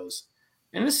money goes?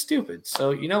 And it's stupid. So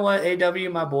you know what, AW,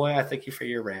 my boy, I thank you for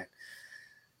your rant.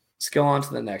 Let's go on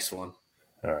to the next one.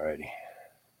 All righty.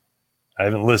 I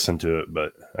haven't listened to it,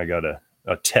 but I got a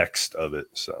text of it.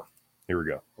 So here we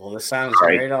go. Well, this sounds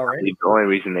great already. The only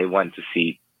reason they want to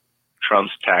see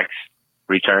Trump's tax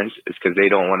returns is because they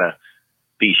don't want to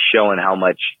be showing how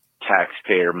much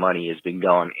taxpayer money has been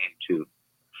going into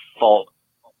false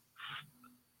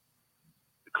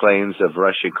claims of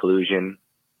Russian collusion,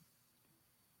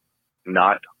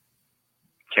 not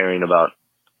caring about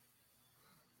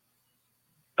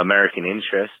American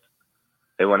interest.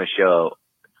 They want to show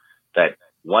that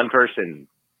one person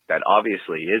that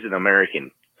obviously is an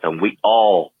American, and we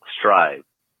all strive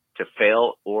to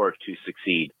fail or to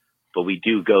succeed, but we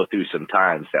do go through some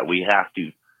times that we have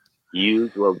to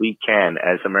use what we can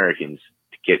as Americans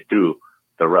to get through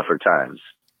the rougher times.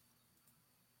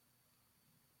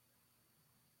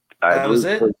 That was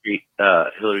it?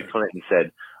 Hillary Clinton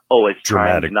said, "Oh, it's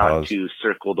Dramatic time not pause. to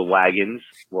circle the wagons."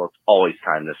 Well, it's always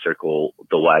time to circle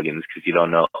the wagons because you don't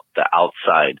know the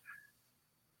outside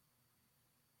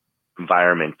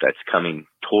environment that's coming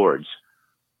towards.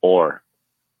 Or,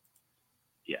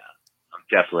 yeah, I'm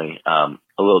definitely a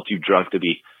little too drunk to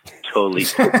be totally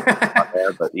on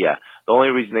there. But yeah, the only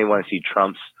reason they want to see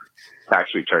Trump's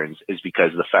tax returns is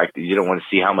because of the fact that you don't want to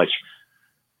see how much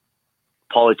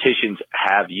politicians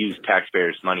have used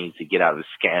taxpayers' money to get out of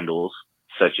scandals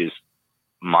such as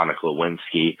Monica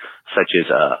Lewinsky, such as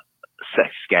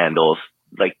sex scandals.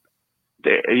 Like,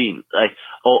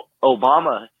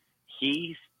 Obama,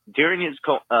 during his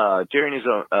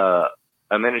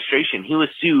administration, he was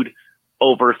sued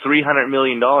over $300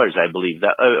 million, I believe,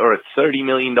 or $30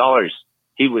 million.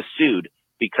 He was sued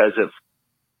because of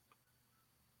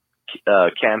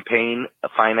campaign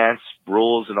finance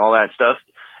rules and all that stuff.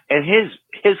 And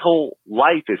his whole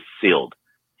life is sealed.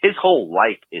 His whole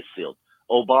life is sealed.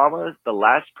 Obama, the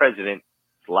last president's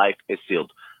life is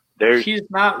sealed. He's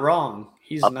not wrong.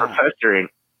 He's not. Professor in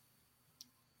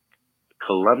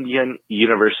Columbia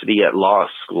University at law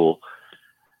school.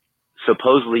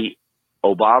 Supposedly,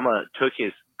 Obama took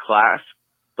his class,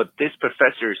 but this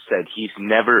professor said he's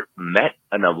never met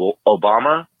an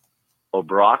Obama or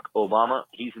Barack Obama.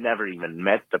 He's never even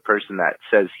met the person that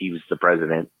says he was the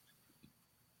president.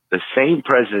 The same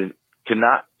president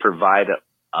cannot provide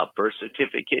a birth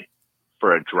certificate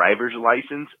for a driver's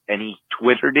license, and he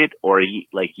Twittered it or he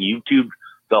YouTubed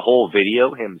the whole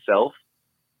video himself.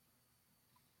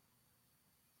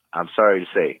 I'm sorry to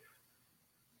say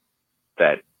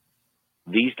that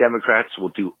these Democrats will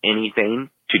do anything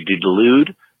to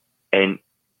delude and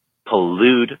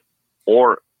pollute,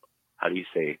 or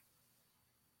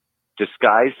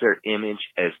disguise their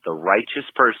image as the righteous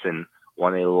person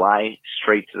when they lie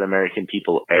straight to the American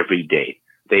people every day.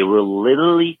 They will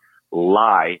literally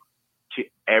lie to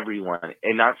everyone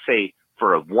and not say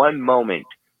for one moment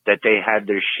that they had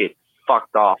their shit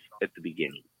fucked off at the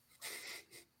beginning.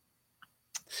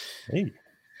 Hey.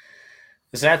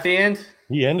 Is that the end?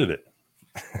 He ended it.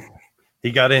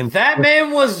 He got in. That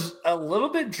man was a little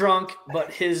bit drunk,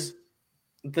 but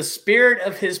the spirit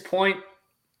of his point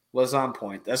was on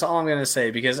point. That's all I'm going to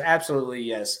say, because absolutely,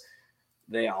 yes,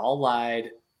 they all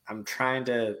lied. I'm trying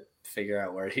to figure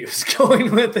out where he was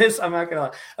going with this. I'm not going to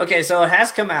lie. Okay, so it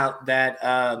has come out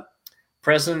that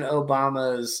President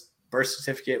Obama's birth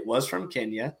certificate was from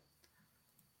Kenya.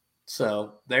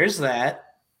 So there's that.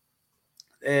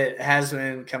 It has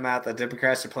been come out that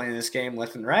Democrats are playing this game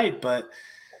left and right, but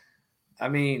I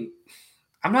mean,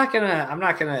 I'm not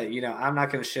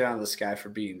gonna shit on this guy for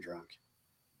being drunk.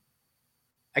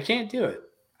 I can't do it.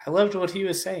 I loved what he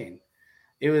was saying.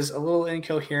 It was a little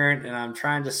incoherent, and I'm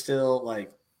trying to still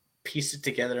piece it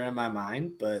together in my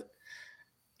mind, but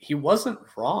he wasn't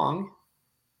wrong.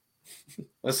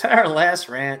 Was that our last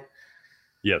rant?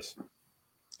 Yes.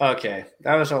 Okay,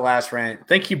 that was our last rant.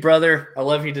 Thank you, brother. I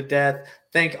love you to death.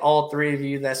 Thank all three of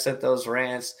you that sent those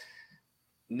rants.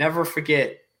 Never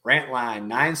forget, rant line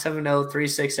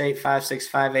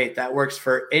 970-368-5658. That works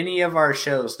for any of our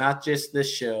shows, not just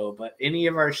this show, but any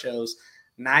of our shows.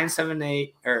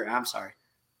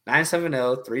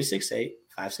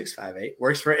 970-368-5658.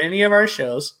 Works for any of our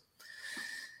shows.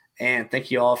 And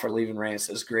thank you all for leaving rants.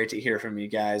 It's great to hear from you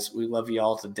guys. We love you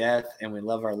all to death, and we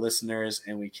love our listeners,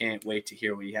 and we can't wait to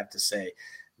hear what you have to say.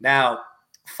 Now,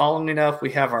 following up,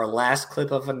 we have our last clip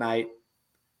of the night.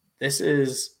 This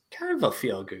is kind of a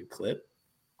feel-good clip,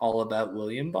 all about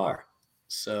William Barr.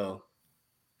 So,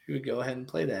 if you would go ahead and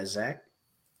play that, Zach.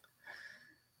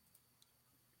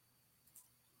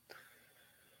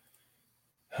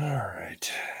 All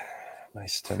right.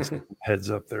 Nice tense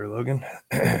heads up there, Logan.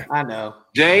 I know.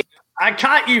 Jay, I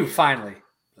caught you finally.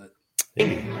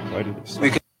 Hey, why did this?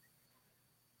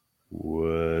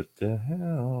 What the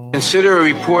hell? Consider a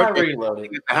report that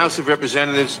the House of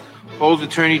Representatives hold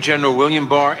Attorney General William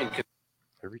Barr in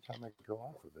Every time I go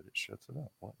off of it, it shuts it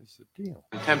up. What is the deal?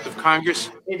 contempt of Congress.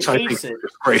 It hates it.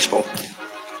 Disgraceful.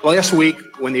 Last week,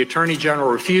 when the Attorney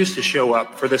General refused to show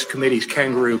up for this committee's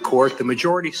kangaroo court, the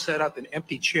majority set up an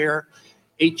empty chair,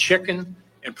 ate chicken,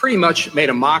 and pretty much made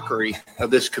a mockery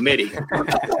of this committee.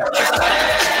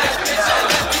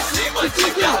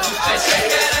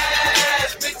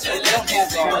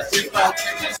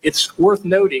 It's worth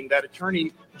noting that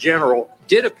Attorney General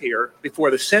did appear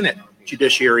before the Senate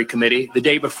Judiciary Committee the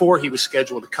day before he was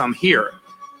scheduled to come here,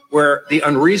 where the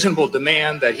unreasonable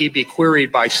demand that he be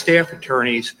queried by staff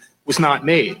attorneys was not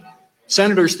made.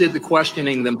 Senators did the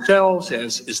questioning themselves,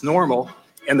 as is normal,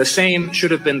 and the same should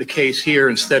have been the case here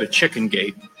instead of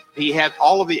Chickengate. He had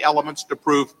all of the elements to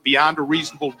prove beyond a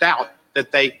reasonable doubt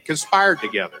that they conspired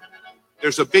together.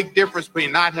 There's a big difference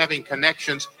between not having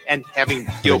connections and having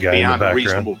guilt beyond a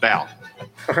reasonable doubt.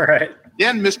 All right.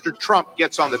 Then Mr. Trump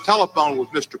gets on the telephone with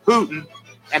Mr. Putin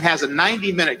and has a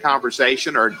 90-minute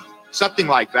conversation or something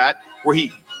like that, where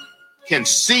he can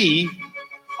see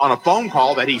on a phone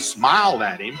call that he smiled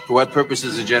at him. For what purpose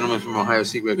is the gentleman from Ohio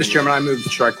seek recognition? Mr. Chairman, I move to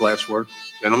strike the last word.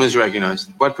 Gentleman is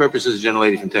recognized. What purpose is the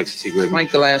gentlelady from Texas seek recognition?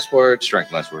 Strike the last word. Strike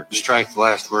the last word. Strike the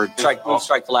last word.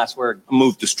 Strike the last word. I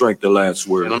move to strike the last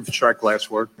word. Move to strike the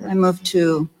last word. I move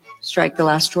to strike the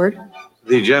last word.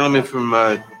 The gentleman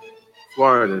from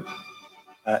Florida.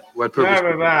 What purpose?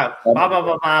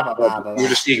 Move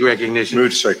to seek recognition.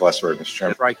 Move to strike the last word, Mr.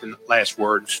 Chairman. Strike the last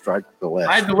word. Strike the last.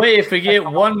 By the way, if we get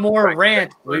one more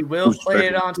rant, we will play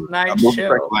it on tonight's Move to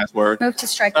strike show. the last word. Move to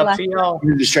strike the Up last to word. y'all.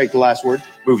 Move to strike the last word.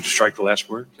 Move to strike the last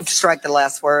word. Move to strike the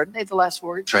last word. Say the last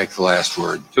word. Strike the last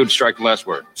word. Move to strike the last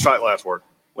word. Strike the last word.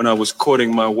 When I was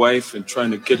courting my wife and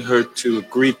trying to get her to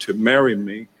agree to marry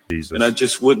me, and I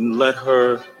just wouldn't let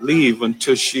her leave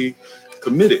until she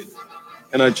committed.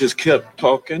 And I just kept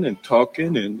talking and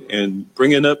talking and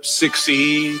bringing up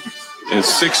 6E and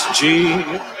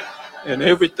 6G and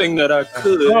everything that I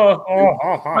could.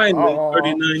 And finally,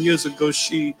 39 years ago,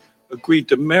 she agreed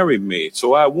to marry me.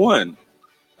 So I won.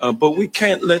 But we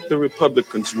can't let the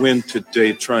Republicans win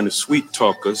today trying to sweet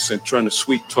talk us and trying to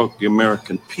sweet talk the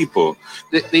American people.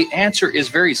 The answer is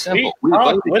very simple. We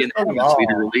voted unanimously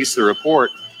to release the report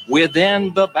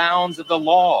within the bounds of the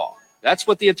law. That's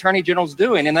what the Attorney General's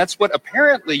doing, and that's what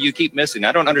apparently you keep missing.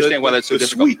 I don't understand why that's so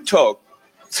difficult.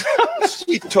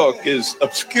 Sweet talk is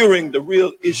obscuring the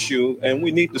real issue, and we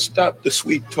need to stop the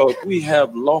sweet talk. We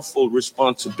have lawful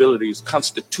responsibilities,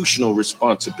 constitutional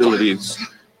responsibilities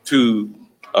to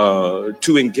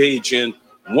engage in,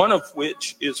 one of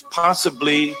which is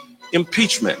possibly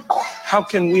impeachment. How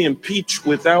can we impeach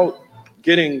without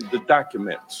getting the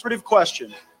documents? Operative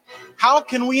question. How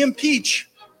can we impeach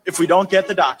if we don't get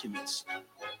the documents?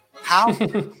 How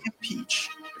can we impeach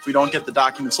if we don't get the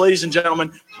documents? Ladies and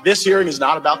gentlemen, this hearing is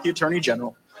not about the Attorney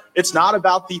General. It's not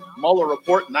about the Mueller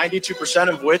report, 92%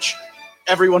 of which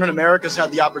everyone in America has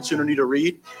had the opportunity to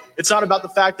read. It's not about the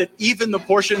fact that even the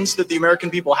portions that the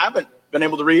American people haven't been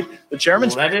able to read, the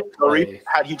chairman's been able to read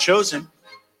had he chosen.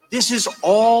 This is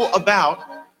all about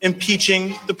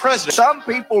impeaching the president. Some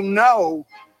people know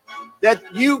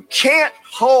that you can't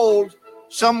hold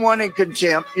someone in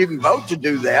contempt. You can vote to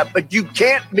do that, but you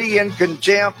can't be in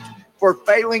contempt for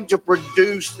failing to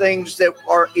produce things that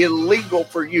are illegal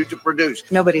for you to produce.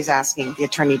 Nobody's asking the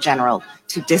Attorney General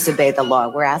to disobey the law.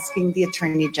 We're asking the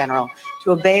Attorney General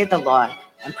to obey the law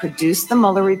and produce the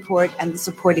Mueller report and the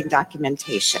supporting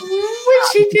documentation.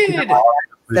 Which he did.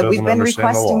 That we've been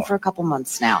requesting for a couple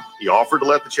months now. He offered to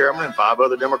let the chairman and 5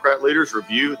 other Democrat leaders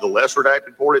review the less redacted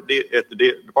report at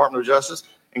the Department of Justice,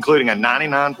 including a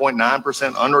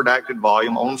 99.9% unredacted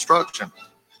volume on instruction.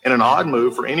 In an odd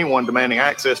move for anyone demanding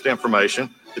access to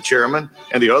information, the chairman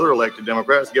and the other elected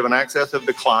Democrats given access have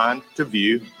declined to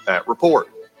view that report.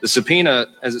 The subpoena,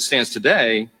 as it stands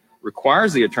today,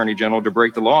 requires the Attorney General to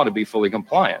break the law to be fully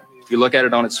compliant. If you look at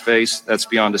it on its face, that's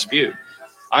beyond dispute.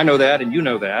 I know that, and you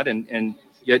know that, and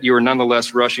yet you are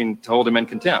nonetheless rushing to hold him in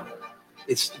contempt.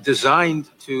 It's designed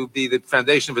to be the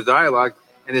foundation of a dialogue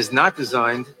and is not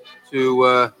designed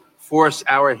to force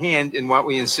our hand in what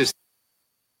we insist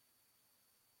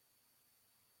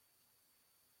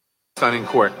on in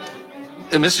court.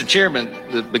 Mr. Chairman,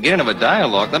 the beginning of a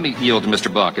dialogue, let me yield to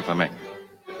Mr. Buck, if I may.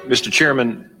 Mr.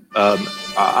 Chairman,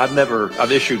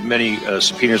 I've issued many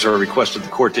subpoenas or requested the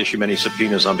court to issue many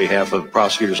subpoenas on behalf of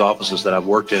prosecutors' offices that I've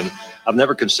worked in. I've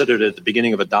never considered it the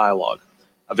beginning of a dialogue.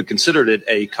 I've considered it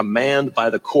a command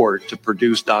by the court to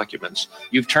produce documents.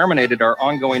 You've terminated our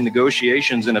ongoing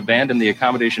negotiations and abandoned the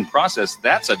accommodation process.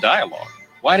 That's a dialogue.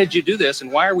 Why did you do this,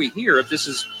 and why are we here if this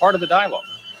is part of the dialogue?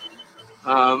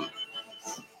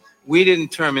 We didn't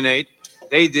terminate.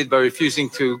 They did by refusing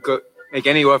to make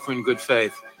any offer in good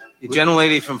faith. The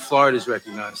gentlelady from Florida is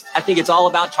recognized. I think it's all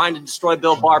about trying to destroy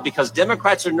Bill Barr because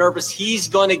Democrats are nervous he's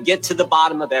going to get to the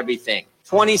bottom of everything.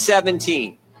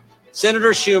 2017, Senator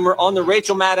Schumer on the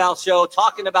Rachel Maddow show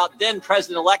talking about then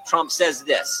President-elect Trump says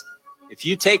this: if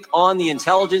you take on the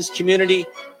intelligence community,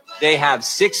 they have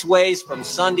 6 ways from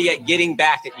Sunday at getting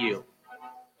back at you.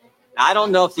 I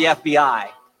don't know if the FBI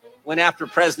went after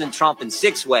President Trump in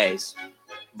 6 ways,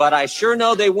 but I sure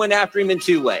know they went after him in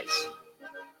 2 ways.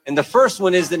 And the first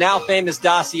one is the now famous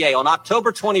dossier. On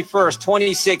October 21st,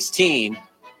 2016,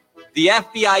 the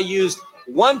FBI used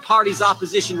one party's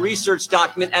opposition research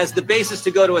document as the basis to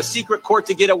go to a secret court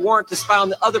to get a warrant to spy on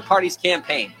the other party's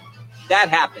campaign. That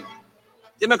happened.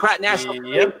 Democrat National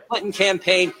Clinton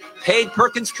campaign paid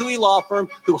Perkins Coie law firm,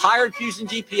 who hired Fusion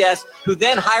GPS, who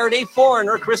then hired a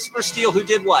foreigner, Christopher Steele, who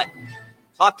did what?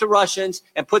 Talked to Russians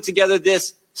and put together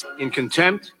this. In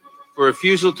contempt for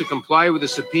refusal to comply with a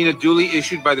subpoena duly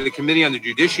issued by the Committee on the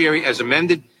Judiciary as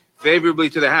amended favorably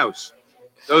to the House.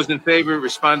 Those in favor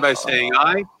respond by saying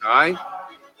aye. Aye.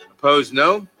 Opposed,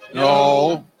 no.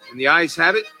 No. And the ayes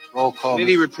have it. Roll call,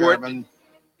 Committee Mr. report. Chairman.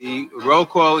 The roll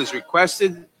call is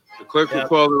requested. The clerk will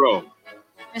call the roll.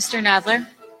 Mr. Nadler?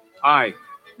 Aye.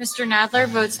 Mr. Nadler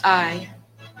votes aye.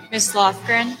 Ms.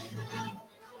 Lofgren?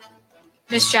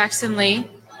 Ms. Jackson-Lee?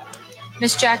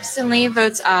 Ms. Jackson-Lee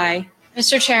votes aye.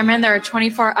 Mr. Chairman, there are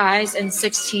 24 ayes and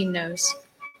 16 noes.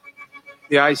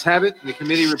 The ayes have it. The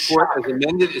committee report as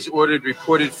amended is ordered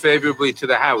reported favorably to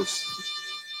the House.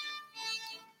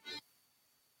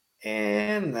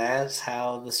 And that's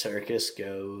how the circus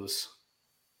goes.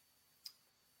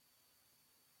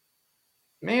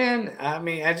 Man, I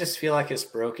mean, I just feel like it's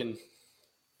broken.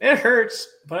 It hurts,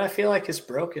 but I feel like it's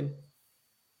broken.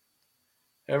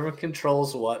 Whoever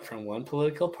controls what from one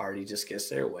political party just gets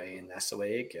their way, and that's the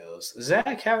way it goes.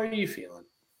 Zach, how are you feeling?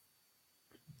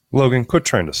 Logan, quit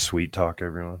trying to sweet talk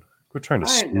everyone. Quit trying to I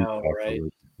sweet know, talk right?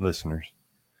 the listeners.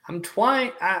 I'm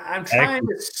trying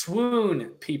to swoon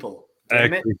people.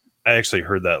 Damn it. I actually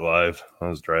heard that live. I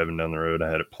was driving down the road.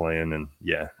 I had it playing, and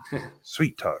yeah,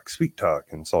 sweet talk,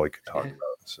 and it's all I could talk about.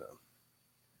 So,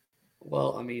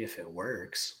 well, I mean, if it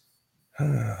works.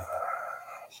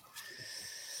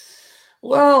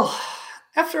 Well,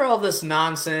 after all this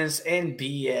nonsense and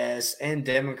BS and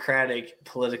Democratic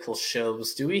political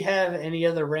shows, do we have any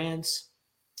other rants?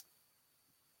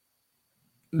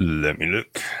 Let me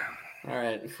look. All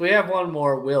right. If we have one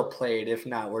more, we'll play it. If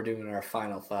not, we're doing our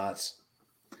final thoughts.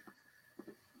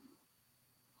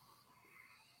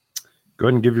 Go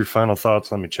ahead and give your final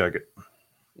thoughts. Let me check it.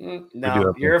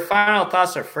 No, your final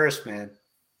thoughts are first, man.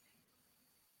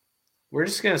 We're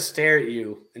just going to stare at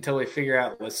you until we figure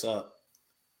out what's up.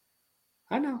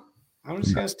 I know. I'm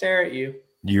just going to stare at you.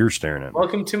 You're staring at me.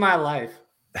 Welcome to my life.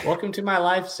 Welcome to my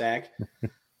life, Zach.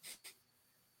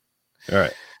 All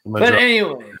right. But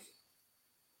anyway,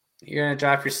 you're going to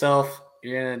drop yourself.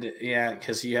 You're going to, yeah,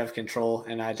 because you have control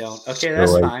and I don't. Okay,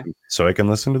 that's fine. So I can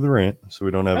listen to the rant so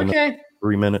we don't have another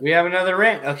 3 minutes. We have another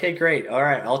rant. Okay, great. All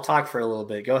right, I'll talk for a little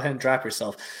bit. Go ahead and drop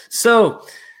yourself. So,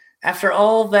 after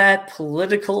all that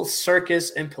political circus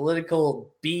and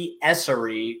political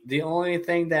BSery, the only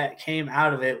thing that came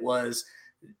out of it was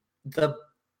the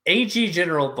AG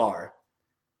General Barr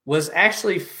was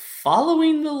actually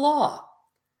following the law.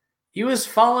 He was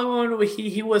following what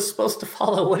he was supposed to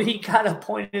follow, what he got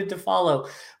appointed to follow,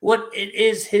 what it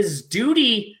is his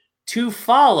duty to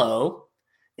follow.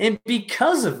 And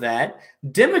because of that,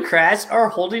 Democrats are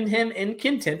holding him in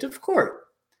contempt of court.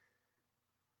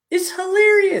 It's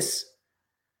hilarious.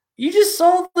 You just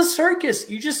saw the circus.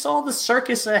 You just saw the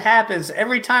circus that happens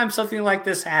every time something like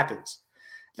this happens.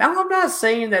 Now, I'm not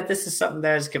saying that this is something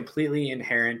that is completely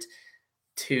inherent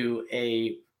to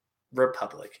a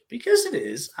republic, because it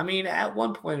is. I mean, at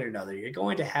one point or another, you're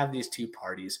going to have these two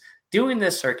parties doing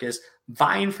this circus,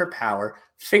 vying for power,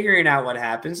 figuring out what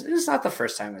happens. It's not the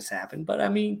first time it's happened, but I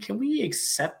mean, can we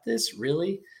accept this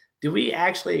really? Do we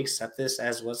actually accept this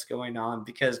as what's going on?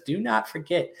 Because do not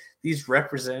forget, these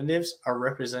representatives are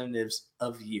representatives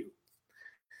of you.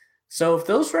 So if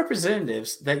those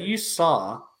representatives that you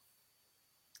saw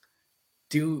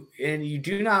and you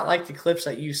do not like the clips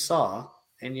that you saw,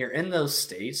 and you're in those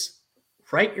states,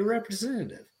 write your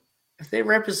representative. If they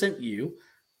represent you,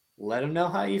 let them know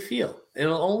how you feel.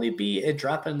 It'll only be a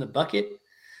drop in the bucket,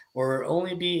 or it'll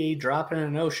only be a drop in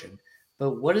an ocean.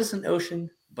 But what is an ocean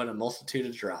but a multitude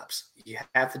of drops? You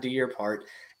have to do your part,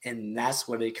 and that's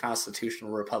what a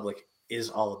constitutional republic is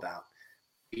all about.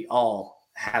 We all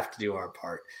have to do our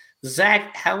part.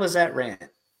 Zach, how was that rant?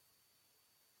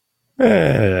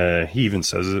 He even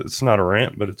says it's not a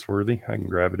rant, but it's worthy. I can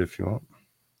grab it if you want.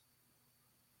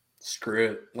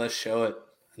 Screw it. Let's show it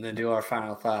and then do our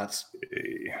final thoughts.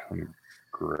 Okay, let me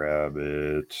grab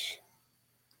it.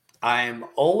 I am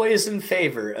always in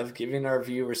favor of giving our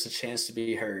viewers a chance to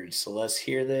be heard. So let's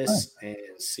hear this and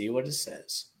see what it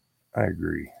says. I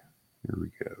agree. Here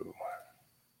we go.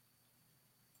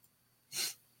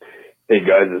 Hey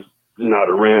guys, it's not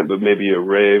a rant, but maybe a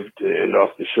rave to end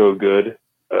off the show good.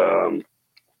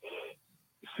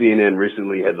 CNN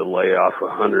recently had to lay off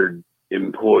 100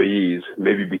 employees,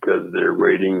 maybe because their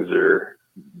ratings are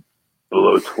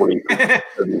below 27%.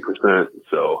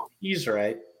 So he's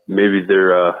right. Maybe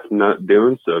they're not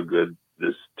doing so good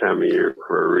this time of year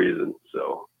for a reason.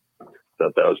 So I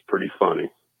thought that was pretty funny.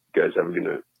 You guys have a good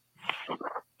night.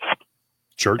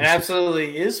 It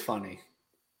absolutely is funny.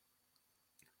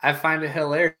 I find it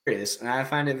hilarious, and I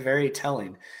find it very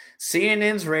telling.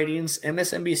 CNN's ratings,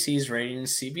 MSNBC's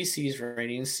ratings, CBC's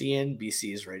ratings,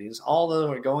 CNBC's ratings, all those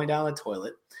are going down the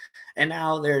toilet. And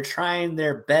now they're trying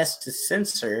their best to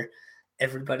censor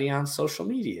everybody on social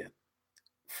media.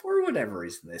 For whatever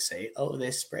reason, they say, oh, they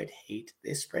spread hate,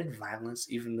 they spread violence,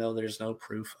 even though there's no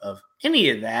proof of any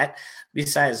of that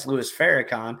besides Louis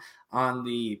Farrakhan on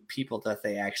the people that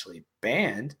they actually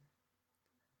banned.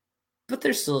 But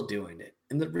they're still doing it.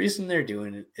 And the reason they're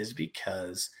doing it is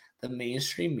because the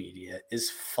mainstream media is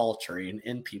faltering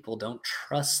and people don't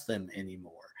trust them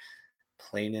anymore.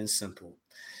 Plain and simple.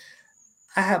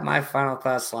 I have my final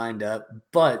thoughts lined up,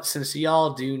 but since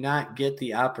y'all do not get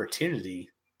the opportunity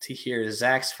to hear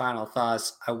Zach's final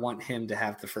thoughts, I want him to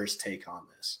have the first take on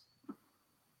this.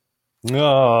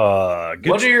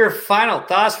 What are your final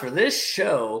thoughts for this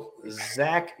show,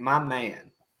 Zach, my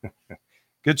man?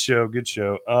 Good show.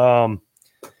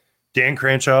 Dan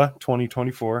Crenshaw,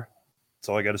 2024. That's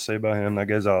all I got to say about him. That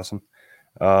guy's awesome.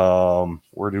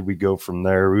 Where did we go from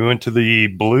there? We went to the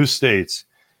blue states,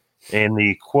 and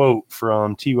the quote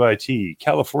from TYT,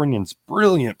 Californians'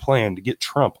 brilliant plan to get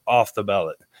Trump off the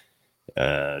ballot.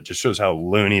 Just shows how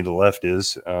loony the left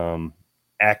is,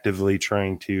 actively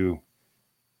trying to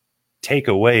take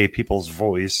away people's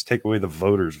voice, take away the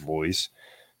voters' voice.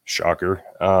 Shocker.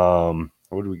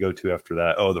 What did we go to after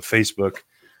that? Oh, the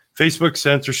Facebook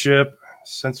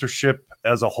censorship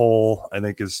as a whole, I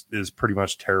think is pretty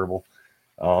much terrible.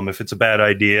 If it's a bad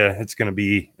idea, it's going to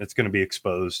be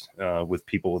exposed with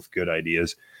people with good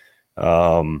ideas.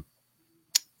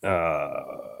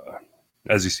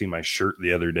 As you see my shirt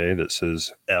the other day that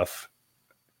says F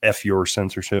your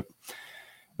censorship.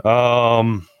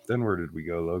 Then where did we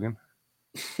go, Logan?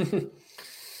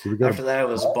 After that, it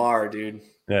was Bar, dude.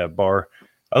 Yeah, Bar.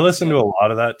 I listened to a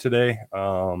lot of that today.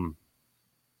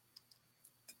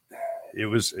 It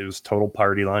was total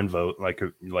party line vote,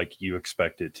 like you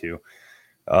expect it to.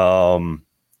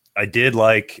 I did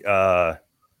like the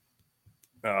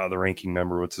ranking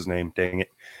member. What's his name? Dang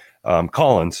it.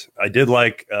 Collins. I did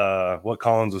like what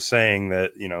Collins was saying,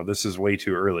 that, this is way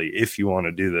too early. If you want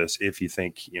to do this, if you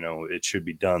think, it should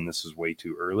be done, this is way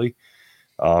too early.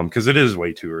 Because it is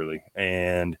way too early.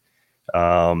 And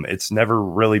it's never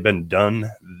really been done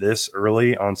this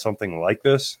early on something like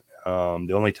this.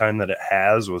 The only time that it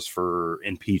has was for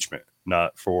impeachment,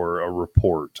 not for a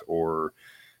report or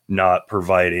not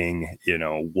providing,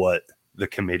 what the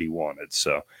committee wanted.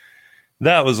 So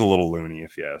that was a little loony,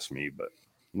 if you ask me, but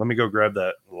let me go grab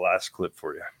that last clip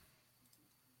for you.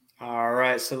 All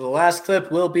right, so the last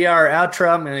clip will be our outro.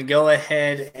 I'm going to go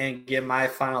ahead and give my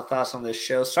final thoughts on this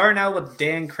show. Starting out with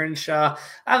Dan Crenshaw.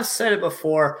 I've said it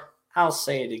before. I'll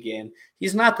say it again.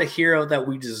 He's not the hero that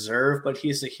we deserve, but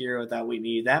he's the hero that we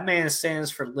need. That man stands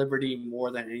for liberty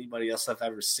more than anybody else I've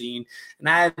ever seen, and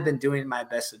I've been doing my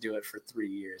best to do it for 3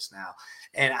 years now.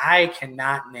 And I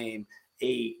cannot name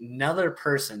another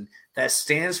person that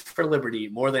stands for liberty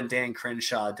more than Dan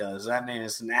Crenshaw does. That man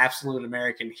is an absolute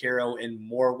American hero in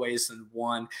more ways than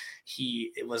one.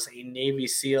 It was a Navy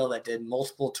SEAL that did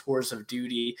multiple tours of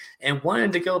duty and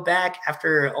wanted to go back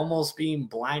after almost being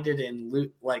blinded and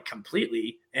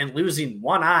completely and losing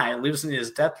one eye, losing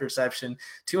his depth perception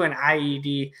to an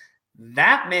IED.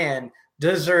 That man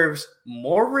deserves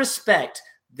more respect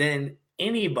than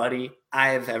anybody I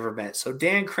have ever met. So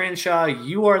Dan Crenshaw,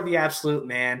 you are the absolute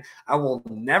man. I will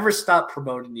never stop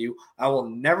promoting you. I will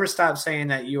never stop saying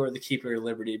that you are the keeper of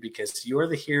liberty, because you are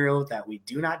the hero that we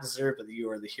do not deserve, but you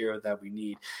are the hero that we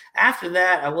need. After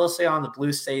that, I will say on the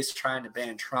blue states trying to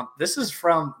ban Trump, this is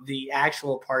from the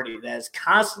actual party that is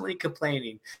constantly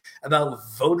complaining about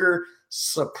voter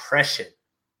suppression.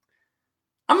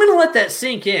 I'm going to let that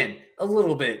sink in a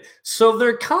little bit. So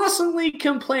they're constantly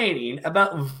complaining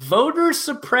about voter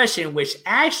suppression, which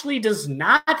actually does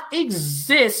not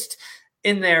exist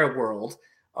in their world,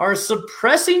 are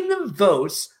suppressing the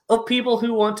votes of people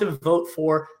who want to vote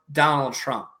for Donald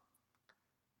Trump.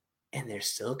 And they're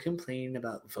still complaining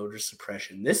about voter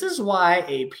suppression. This is why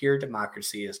a pure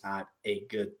democracy is not a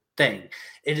good thing.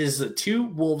 It is the two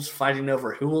wolves fighting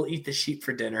over who will eat the sheep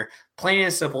for dinner. Plain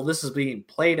and simple, this is being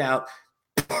played out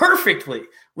perfectly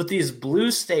with these blue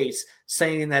states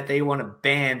saying that they want to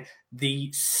ban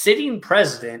the sitting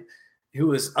president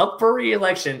who is up for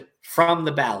re-election from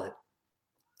the ballot.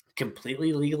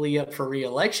 Completely legally up for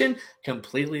re-election,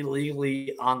 completely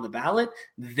legally on the ballot.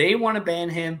 They want to ban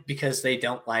him because they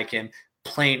don't like him.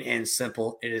 Plain and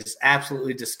simple. It is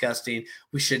absolutely disgusting.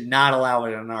 We should not allow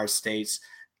it in our states.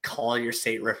 Call your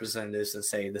state representatives and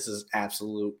say this is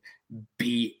absolute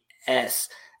BS.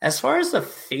 As far as the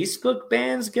Facebook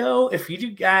bans go, if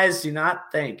you guys do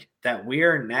not think that we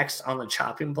are next on the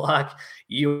chopping block,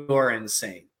 you are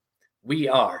insane. We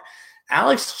are.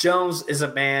 Alex Jones is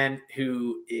a man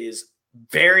who is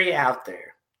very out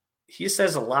there. He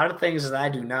says a lot of things that I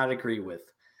do not agree with.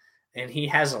 And he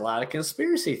has a lot of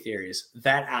conspiracy theories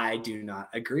that I do not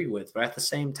agree with. But at the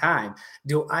same time,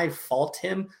 do I fault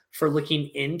him for looking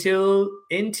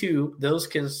into those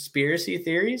conspiracy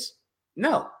theories?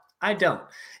 No, I don't.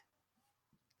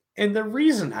 And the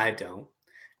reason I don't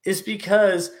is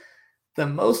because the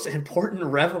most important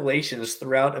revelations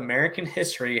throughout American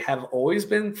history have always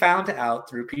been found out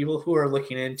through people who are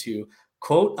looking into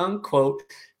quote unquote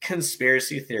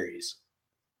conspiracy theories.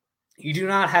 You do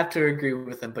not have to agree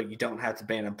with them, but you don't have to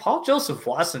ban them. Paul Joseph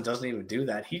Watson doesn't even do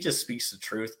that. He just speaks the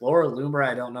truth. Laura Loomer,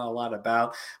 I don't know a lot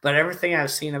about, but everything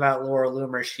I've seen about Laura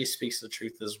Loomer, she speaks the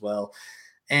truth as well.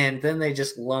 And then they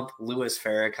just lump Louis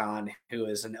Farrakhan, who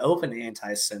is an open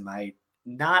anti-Semite,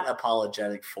 not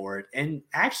apologetic for it, and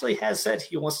actually has said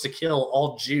he wants to kill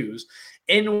all Jews,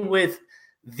 in with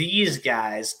these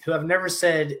guys who have never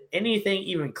said anything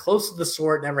even close to the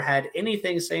sort, never had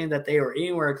anything saying that they were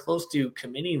anywhere close to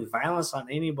committing violence on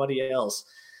anybody else.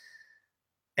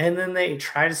 And then they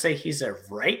try to say he's a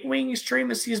right-wing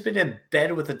extremist. He's been in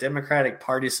bed with the Democratic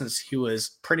Party since he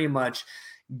was pretty much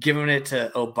giving it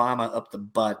to Obama up the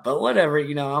butt. But whatever,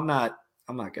 I'm not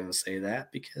going to say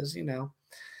that because,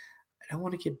 I don't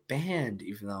want to get banned,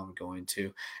 even though I'm going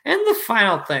to. And the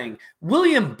final thing,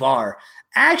 William Barr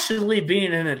actually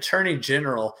being an attorney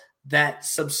general that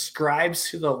subscribes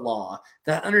to the law,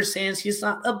 that understands he's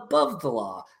not above the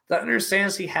law, that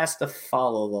understands he has to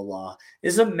follow the law,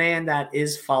 is a man that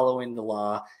is following the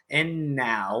law. And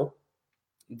now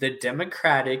the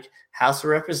Democratic House of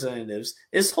Representatives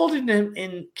is holding him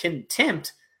in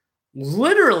contempt,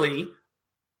 literally,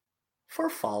 for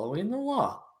following the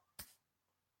law.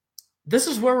 This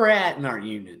is where we're at in our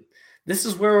union. This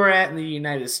is where we're at in the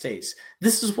United States.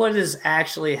 This is what is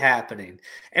actually happening.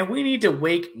 And we need to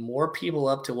wake more people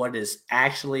up to what is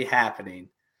actually happening.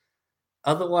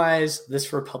 Otherwise,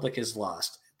 this republic is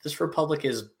lost. This republic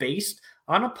is based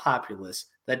on a populace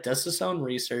that does its own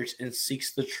research and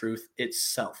seeks the truth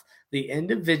itself. The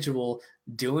individual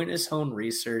doing his own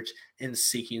research and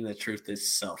seeking the truth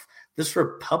itself. This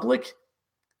republic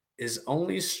is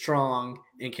only strong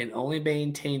and can only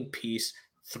maintain peace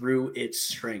through its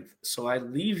strength. So I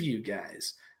leave you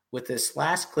guys with this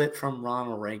last clip from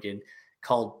Ronald Reagan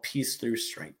called Peace Through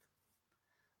Strength.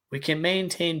 We can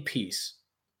maintain peace,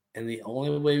 and the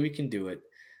only way we can do it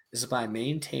is by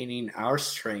maintaining our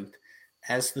strength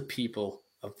as the people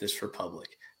of this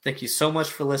republic. Thank you so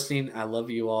much for listening. I love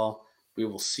you all. We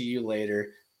will see you later.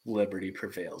 Liberty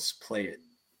prevails. Play it.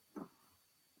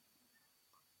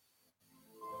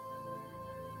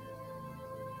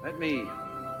 Let me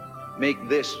make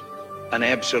this an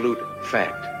absolute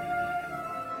fact.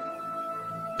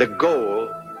 The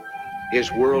goal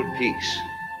is world peace.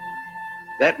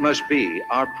 That must be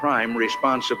our prime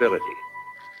responsibility.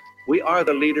 We are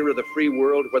the leader of the free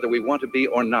world, whether we want to be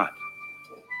or not.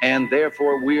 And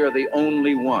therefore, we are the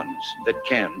only ones that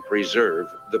can preserve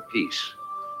the peace.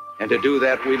 And to do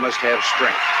that, we must have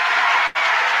strength.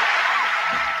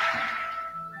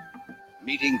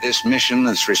 Meeting this mission,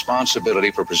 this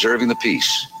responsibility for preserving the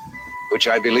peace, which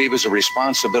I believe is a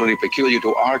responsibility peculiar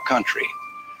to our country,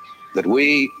 that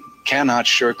we cannot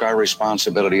shirk our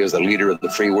responsibility as the leader of the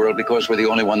free world because we're the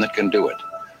only one that can do it.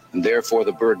 And therefore,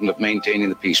 the burden of maintaining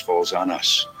the peace falls on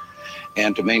us.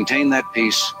 And to maintain that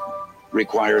peace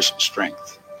requires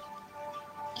strength.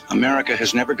 America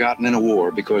has never gotten in a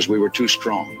war because we were too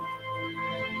strong.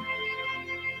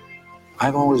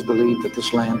 I've always believed that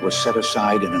this land was set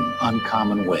aside in an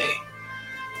uncommon way,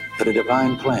 that a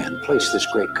divine plan placed this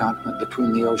great continent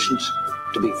between the oceans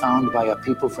to be found by a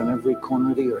people from every corner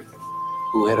of the earth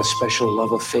who had a special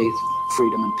love of faith,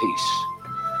 freedom, and peace.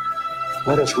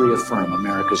 Let us reaffirm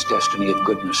America's destiny of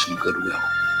goodness and goodwill.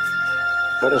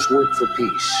 Let us work for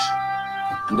peace.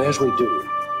 And as we do,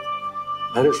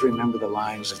 let us remember the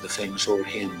lines of the famous old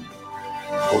hymn,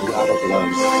 O God of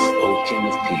love, O King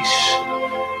of peace,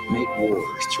 make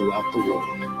wars throughout the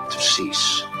world to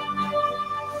cease.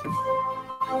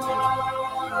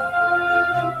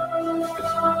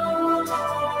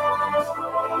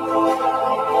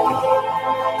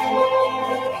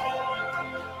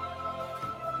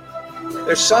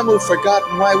 There's some who've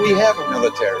forgotten why we have a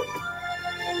military.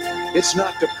 It's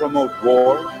not to promote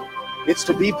war. It's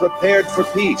to be prepared for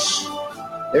peace.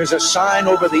 There's a sign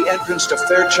over the entrance to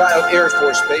Fairchild Air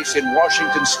Force Base in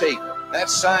Washington State. That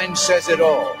sign says it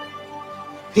all.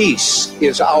 Peace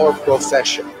is our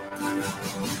profession.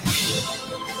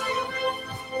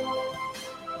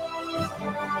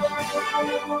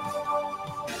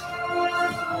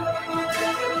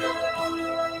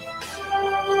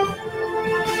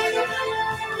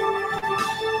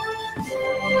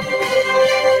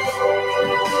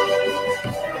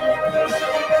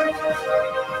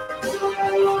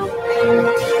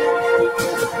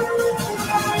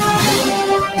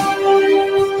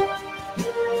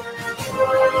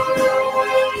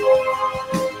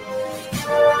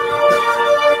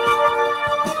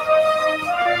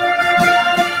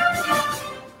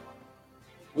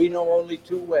 We know only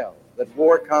too well that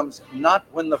war comes not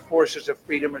when the forces of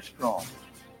freedom are strong.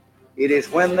 It is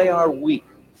when they are weak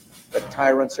that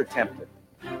tyrants are tempted.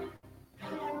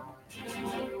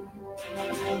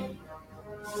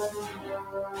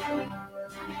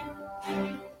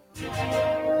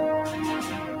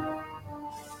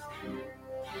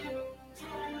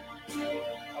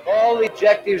 Of all the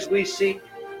objectives we seek,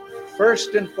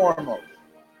 first and foremost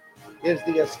is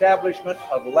the establishment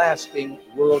of lasting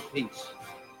world peace.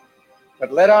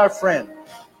 But let our friends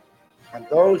and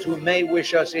those who may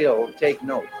wish us ill take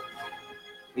note.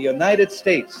 The United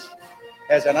States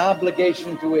has an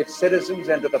obligation to its citizens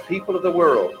and to the people of the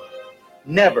world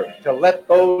never to let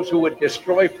those who would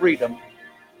destroy freedom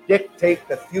dictate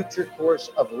the future course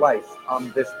of life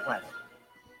on this planet.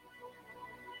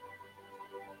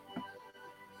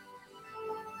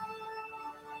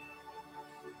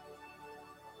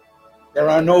 There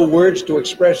are no words to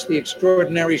express the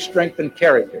extraordinary strength and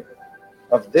character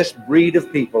of this breed of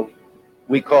people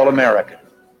we call American.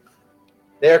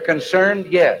 They're concerned,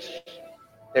 yes.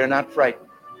 They're not frightened.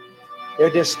 They're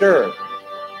disturbed,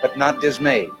 but not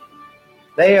dismayed.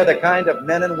 They are the kind of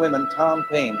men and women Tom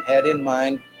Paine had in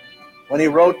mind when he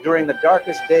wrote during the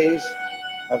darkest days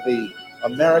of the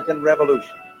American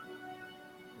Revolution.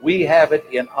 We have it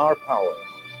in our power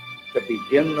to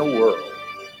begin the world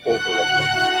over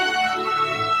again.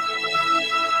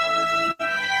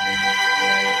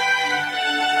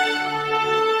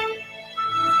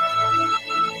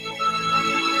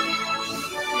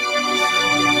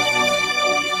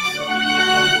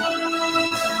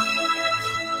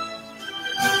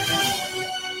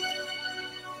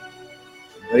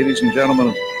 Ladies and gentlemen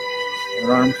of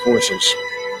our armed forces,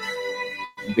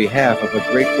 on behalf of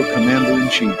a grateful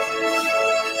Commander-in-Chief,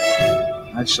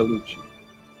 I salute you.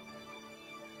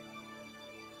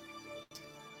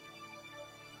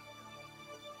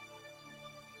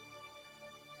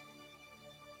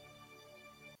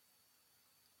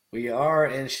 We are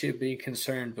and should be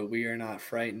concerned, but we are not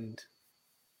frightened.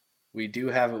 We do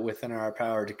have it within our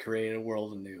power to create a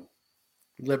world anew.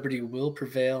 Liberty will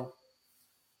prevail,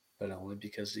 but only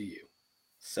because of you.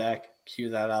 Zach, cue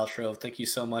that outro. Thank you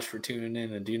so much for tuning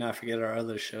in, and do not forget our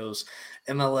other shows.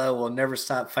 MLL will never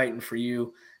stop fighting for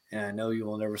you, and I know you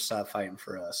will never stop fighting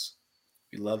for us.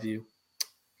 We love you.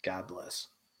 God bless.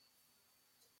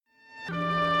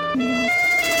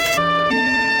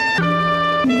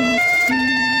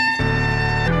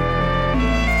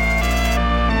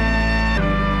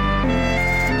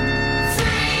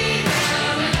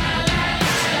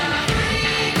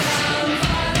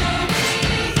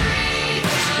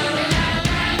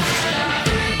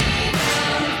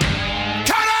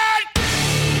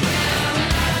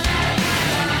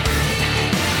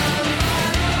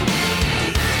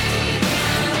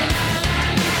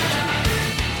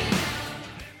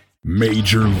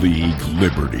 Major League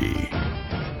Liberty.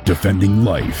 Defending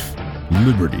life,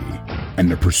 liberty, and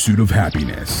the pursuit of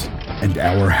happiness. And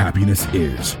our happiness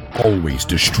is always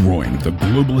destroying the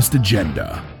globalist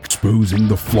agenda, exposing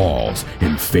the flaws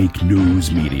in fake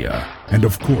news media, and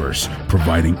of course,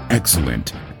 providing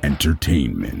excellent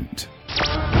entertainment.